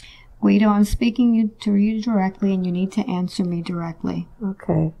 Guido, I'm speaking to you directly, and you need to answer me directly.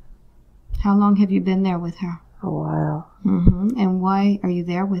 Okay. How long have you been there with her? A while. Mm-hmm. And why are you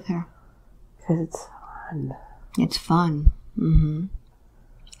there with her? Because it's fun. It's fun. Mm-hmm.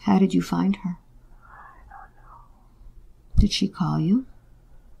 How did you find her? I don't know. Did she call you?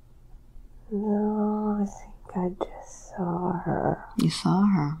 No, I think I just saw her. You saw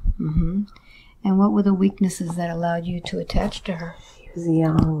her. Mm-hmm. And what were the weaknesses that allowed you to attach to her? She was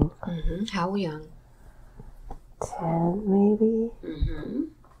young. How young? 10, maybe.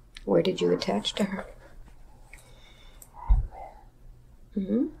 Where did you attach to her?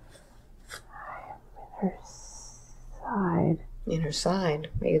 Her side. In her side.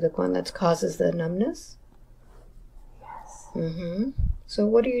 Are you the one that causes the numbness? Yes. So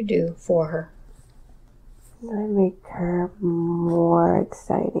what do you do for her? I make her more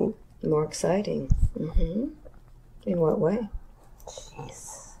exciting. More exciting. In what way?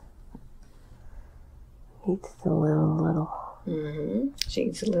 She's needs to live a little. She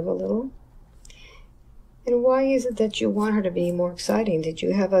needs to live a little. And why is it that you want her to be more exciting? Did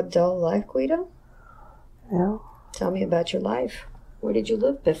you have a dull life, Guido? No. Tell me about your life. Where did you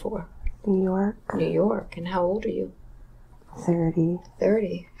live before? New York. New York. And how old are you? 30.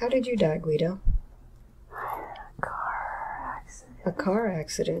 30. How did you die, Guido? A car accident. A car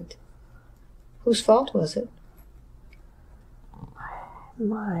accident. Whose fault was it?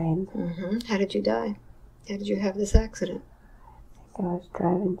 Mine. How did you die? How did you have this accident? I think I was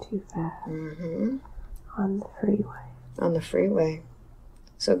driving too fast. On the freeway. On the freeway.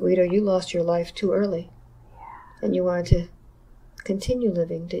 So, Guido, you lost your life too early. Yeah. And you wanted to continue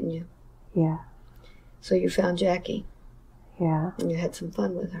living, didn't you? Yeah. So you found Jackie. Yeah. And you had some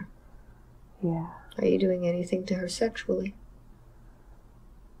fun with her. Yeah. Are you doing anything to her sexually?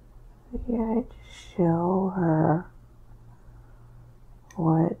 Yeah, I just show her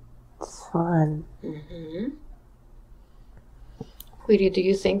what's fun. Guido, do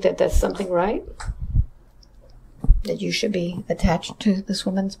you think that that's something right? That you should be attached to this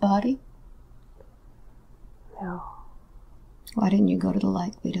woman's body? No. Why didn't you go to the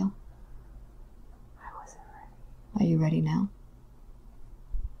light, Guido? I wasn't ready. Are you ready now?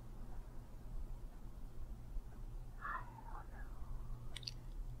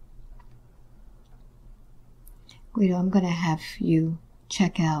 Guido, I'm going to have you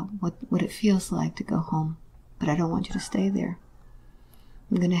check out what it feels like to go home, but I don't want you to stay there.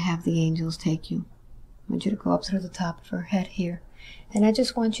 I'm going to have the angels take you. I want you to go up through the top of her head here, and I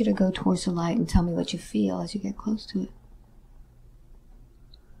just want you to go towards the light and tell me what you feel as you get close to it.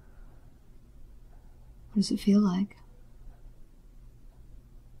 What does it feel like?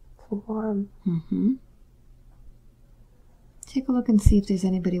 It's warm. Take a look and see if there's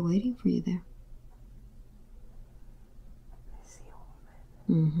anybody waiting for you there. I see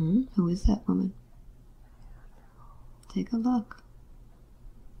a woman. Who is that woman? Take a look.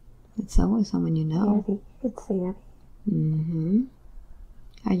 It's always someone you know. Sandy. It's Sandy.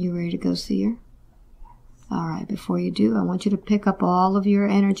 Are you ready to go see her? All right, before you do, I want you to pick up all of your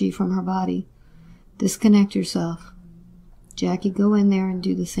energy from her body. Disconnect yourself. Jackie, go in there and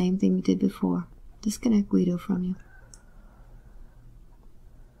do the same thing you did before. Disconnect Guido from you.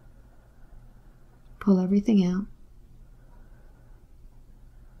 Pull everything out.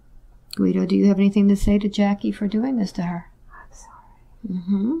 Guido, do you have anything to say to Jackie for doing this to her? I'm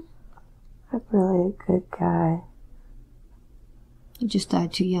sorry. I'm really a good guy. You just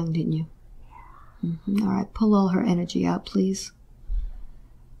died too young, didn't you? Yeah. All right, pull all her energy out, please.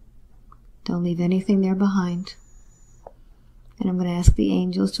 Don't leave anything there behind. And I'm going to ask the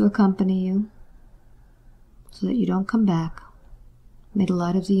angels to accompany you so that you don't come back. May the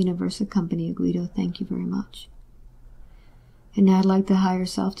light of the universe accompany you, Guido. Thank you very much. And now I'd like the higher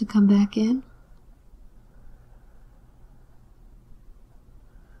self to come back in.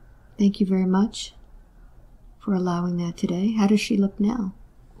 Thank you very much for allowing that today. How does she look now?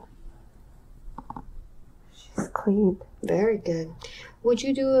 She's clean. Very good. Would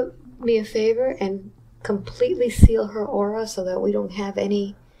you do me a favor and completely seal her aura so that we don't have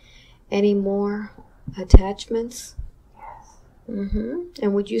any more attachments? Yes.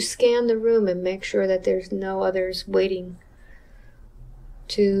 And would you scan the room and make sure that there's no others waiting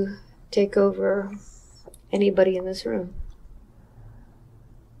to take over anybody in this room?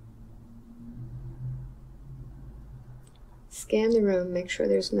 Scan the room, make sure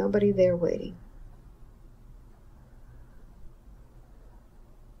there's nobody there waiting.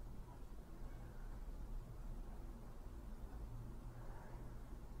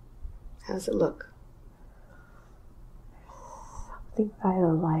 How's it look? Something by the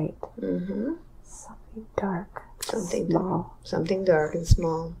light. Something dark. Something dark and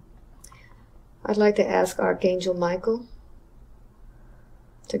small. I'd like to ask Archangel Michael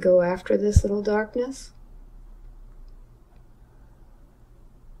to go after this little darkness.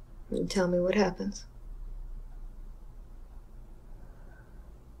 And tell me what happens.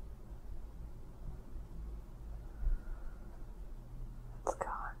 It's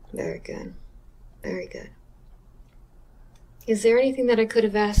gone. Very good. Very good. Is there anything that I could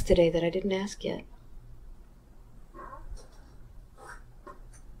have asked today that I didn't ask yet?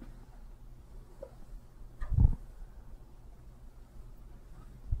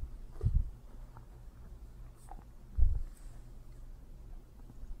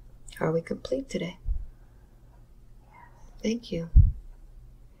 Are we complete today? Thank you.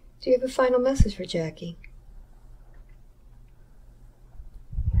 Do you have a final message for Jackie?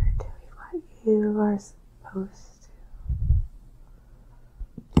 You're doing what you are supposed to.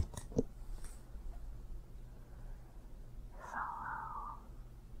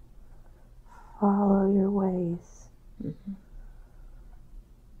 Follow your ways. Mm-hmm.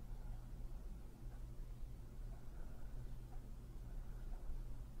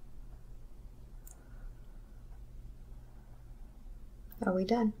 Are we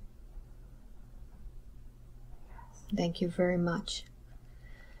done? Yes. Thank you very much.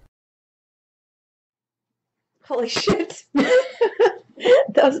 Holy shit.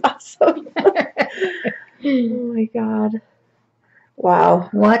 That was awesome. Oh my god. Wow.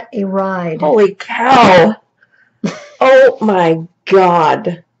 What a ride. Holy cow. Oh my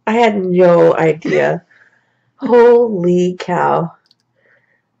god. I had no idea. Holy cow.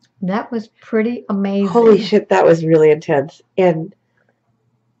 That was pretty amazing. Holy shit, that was really intense. And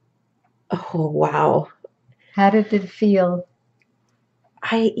oh wow. How did it feel?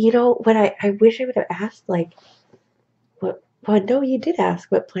 What I wish I would have asked, like, well, no, you did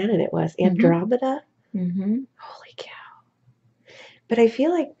ask what planet it was. Andromeda? Mm-hmm. Holy cow. But I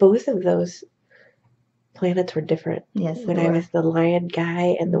feel like both of those planets were different. Yes. When I was the lion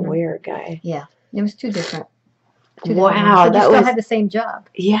guy and the warrior guy. Yeah. It was two different. Wow. But you still had the same job.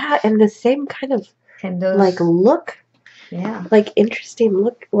 Yeah, and the same kind of, like, look. Yeah. Like, interesting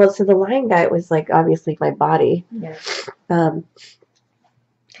look. Well, so the lion guy was, like, obviously my body. Yeah.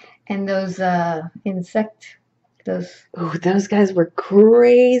 And those those guys were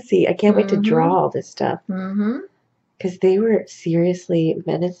crazy. I can't wait to draw all this stuff. Mm-hmm. Because they were seriously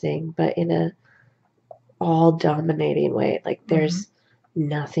menacing, but in a all-dominating way. Like, there's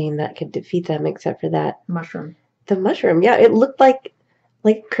nothing that could defeat them except for that mushroom. The mushroom, yeah. It looked like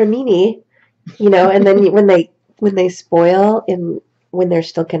cremini, and then when they spoil when they're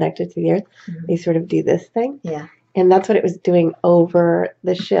still connected to the earth, they sort of do this thing. Yeah. And that's what it was doing over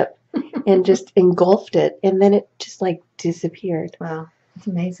the ship and just engulfed it. And then it just, like, disappeared. Wow. It's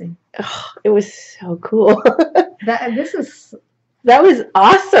amazing. Oh, it was so cool. That was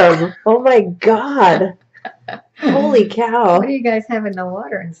awesome. Oh, my God. Holy cow. What do you guys have in the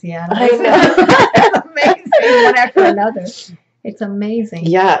water in Seattle? I know. It's amazing. One after another. It's amazing.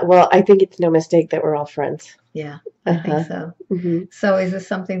 Yeah. Well, I think it's no mistake that we're all friends. Yeah. I think so. Mm-hmm. So is this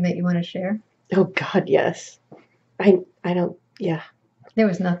something that you want to share? Oh, God, yes. I don't, yeah. There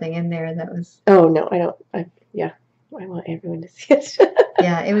was nothing in there that was... Oh, no, I don't, I want everyone to see it.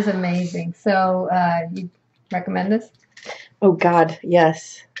 Yeah, it was amazing. So, you recommend this? Oh, God,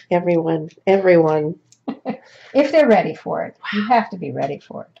 yes. Everyone. If they're ready for it. You have to be ready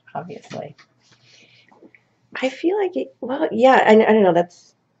for it, obviously. I feel like I don't know,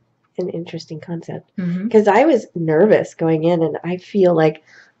 that's an interesting concept. Because I was nervous going in, and I feel like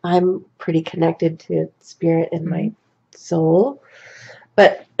I'm pretty connected to spirit and my soul.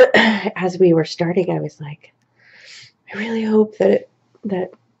 But as we were starting, I was like, I really hope that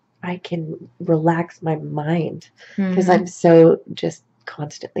I can relax my mind, because I'm so just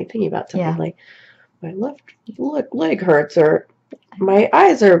constantly thinking about something like my left leg hurts, or my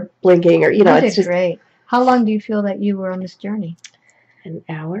eyes are blinking, or it's just great. How long do you feel that you were on this journey? An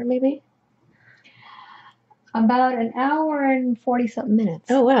hour, maybe. About an hour and 40-something minutes.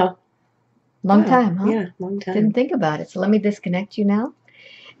 Oh, wow. Long time, huh? Yeah, long time. Didn't think about it. So let me disconnect you now,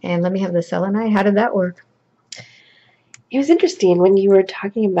 and let me have the selenite. How did that work? It was interesting when you were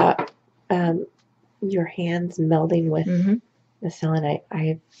talking about your hands melding with the selenite.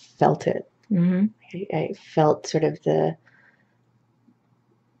 I felt it. I felt sort of the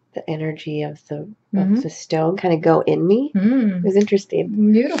energy of the stone kind of go in me. It was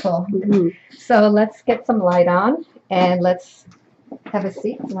interesting. Beautiful. So let's get some light on, and let's have a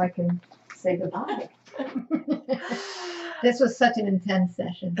seat so I can say goodbye. This was such an intense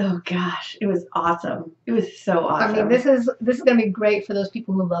session. Oh gosh, it was awesome. It was so awesome. I mean, this is going to be great for those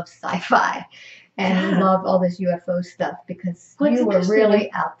people who love sci-fi and love all this UFO stuff, because you were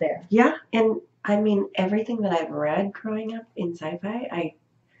really out there. Yeah, and I mean, everything that I've read growing up in sci-fi,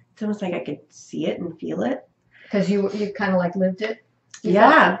 it's almost like I could see it and feel it. Because you kind of like lived it?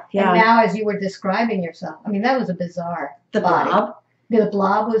 Yeah. And now as you were describing yourself, I mean, that was a bizarre blob. The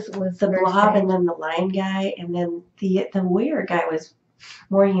blob was the blob, and then the lion guy, and then the warrior guy was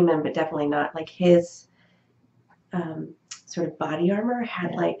more human, but definitely not like his sort of body armor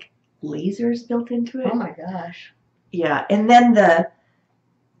had like lasers built into it. Oh my gosh. Yeah, and then the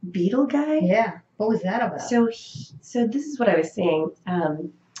beetle guy. Yeah. What was that about? So this is what I was saying.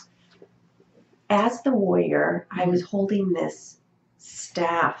 As the warrior, I was holding this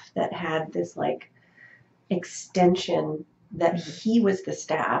staff that had this like extension that he was the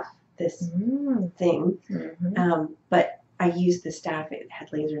staff, this thing. But I used the staff, it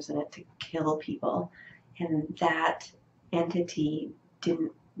had lasers in it to kill people. And that entity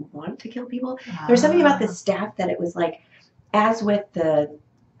didn't want to kill people. There's something about the staff that it was like, as with the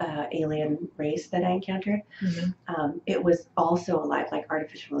alien race that I encountered, it was also alive, like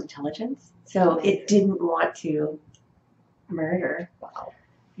artificial intelligence. So it didn't want to murder. Wow.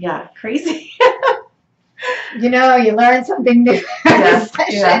 Yeah, crazy. You know, you learn something new every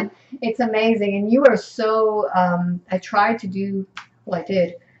session. Yeah. It's amazing. And you are so, I tried to do, well, I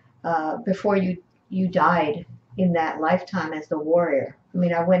did, before you died in that lifetime as the warrior. I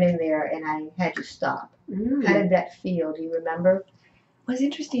mean, I went in there and I had you stop. How did that feel? Do you remember? It was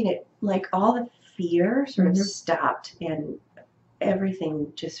interesting. It, like, all the fear sort of stopped and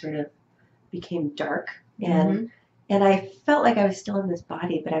everything just sort of became dark. And I felt like I was still in this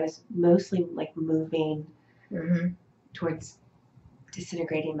body, but I was mostly like moving towards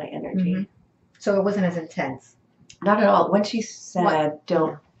disintegrating my energy. So it wasn't as intense? Not at all. When she said,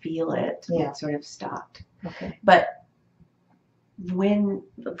 don't feel it, it sort of stopped. Okay. But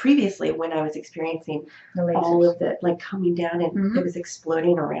previously when I was experiencing all of the, like, coming down and it was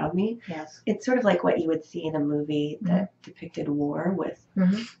exploding around me, it's sort of like what you would see in a movie that depicted war with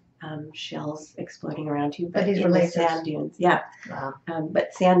shells exploding around you, but in the sand dunes. Yeah. Wow.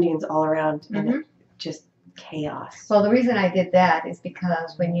 But sand dunes all around and it just chaos. Well, the reason I did that is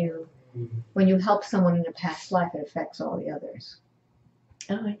because when you help someone in a past life, it affects all the others.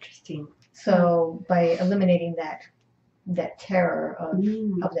 Oh, interesting. So by eliminating that terror of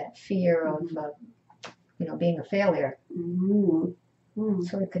that fear of being a failure,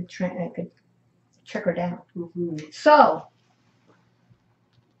 so it could trickle down. So,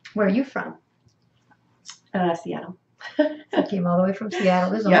 where are you from? Seattle. I came all the way from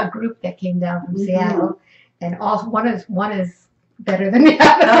Seattle. There's a whole group that came down from Seattle, and also one is better than the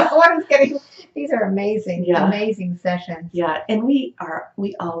other. One is getting. These are amazing, amazing sessions. Yeah, and we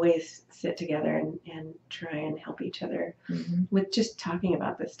always sit together and try and help each other with just talking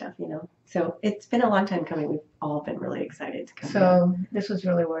about this stuff, So it's been a long time coming. We've all been really excited to come. So this was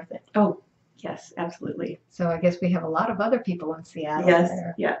really worth it. Oh, yes, absolutely. So I guess we have a lot of other people in Seattle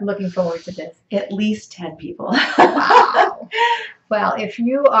that are looking forward to this. At least 10 people. Wow. Well, if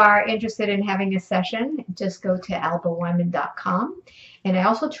you are interested in having a session, just go to albaweinman.com. And I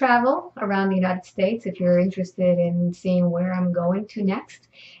also travel around the United States. If you're interested in seeing where I'm going to next,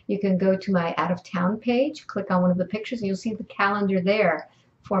 you can go to my out of town page, click on one of the pictures, and you'll see the calendar there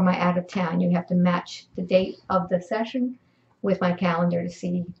for my out of town. You have to match the date of the session with my calendar to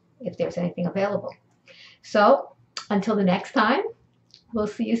see if there's anything available. So until the next time, we'll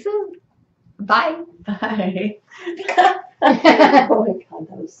see you soon. Bye. Bye. Oh my God,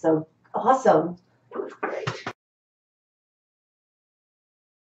 that was so awesome. That was great.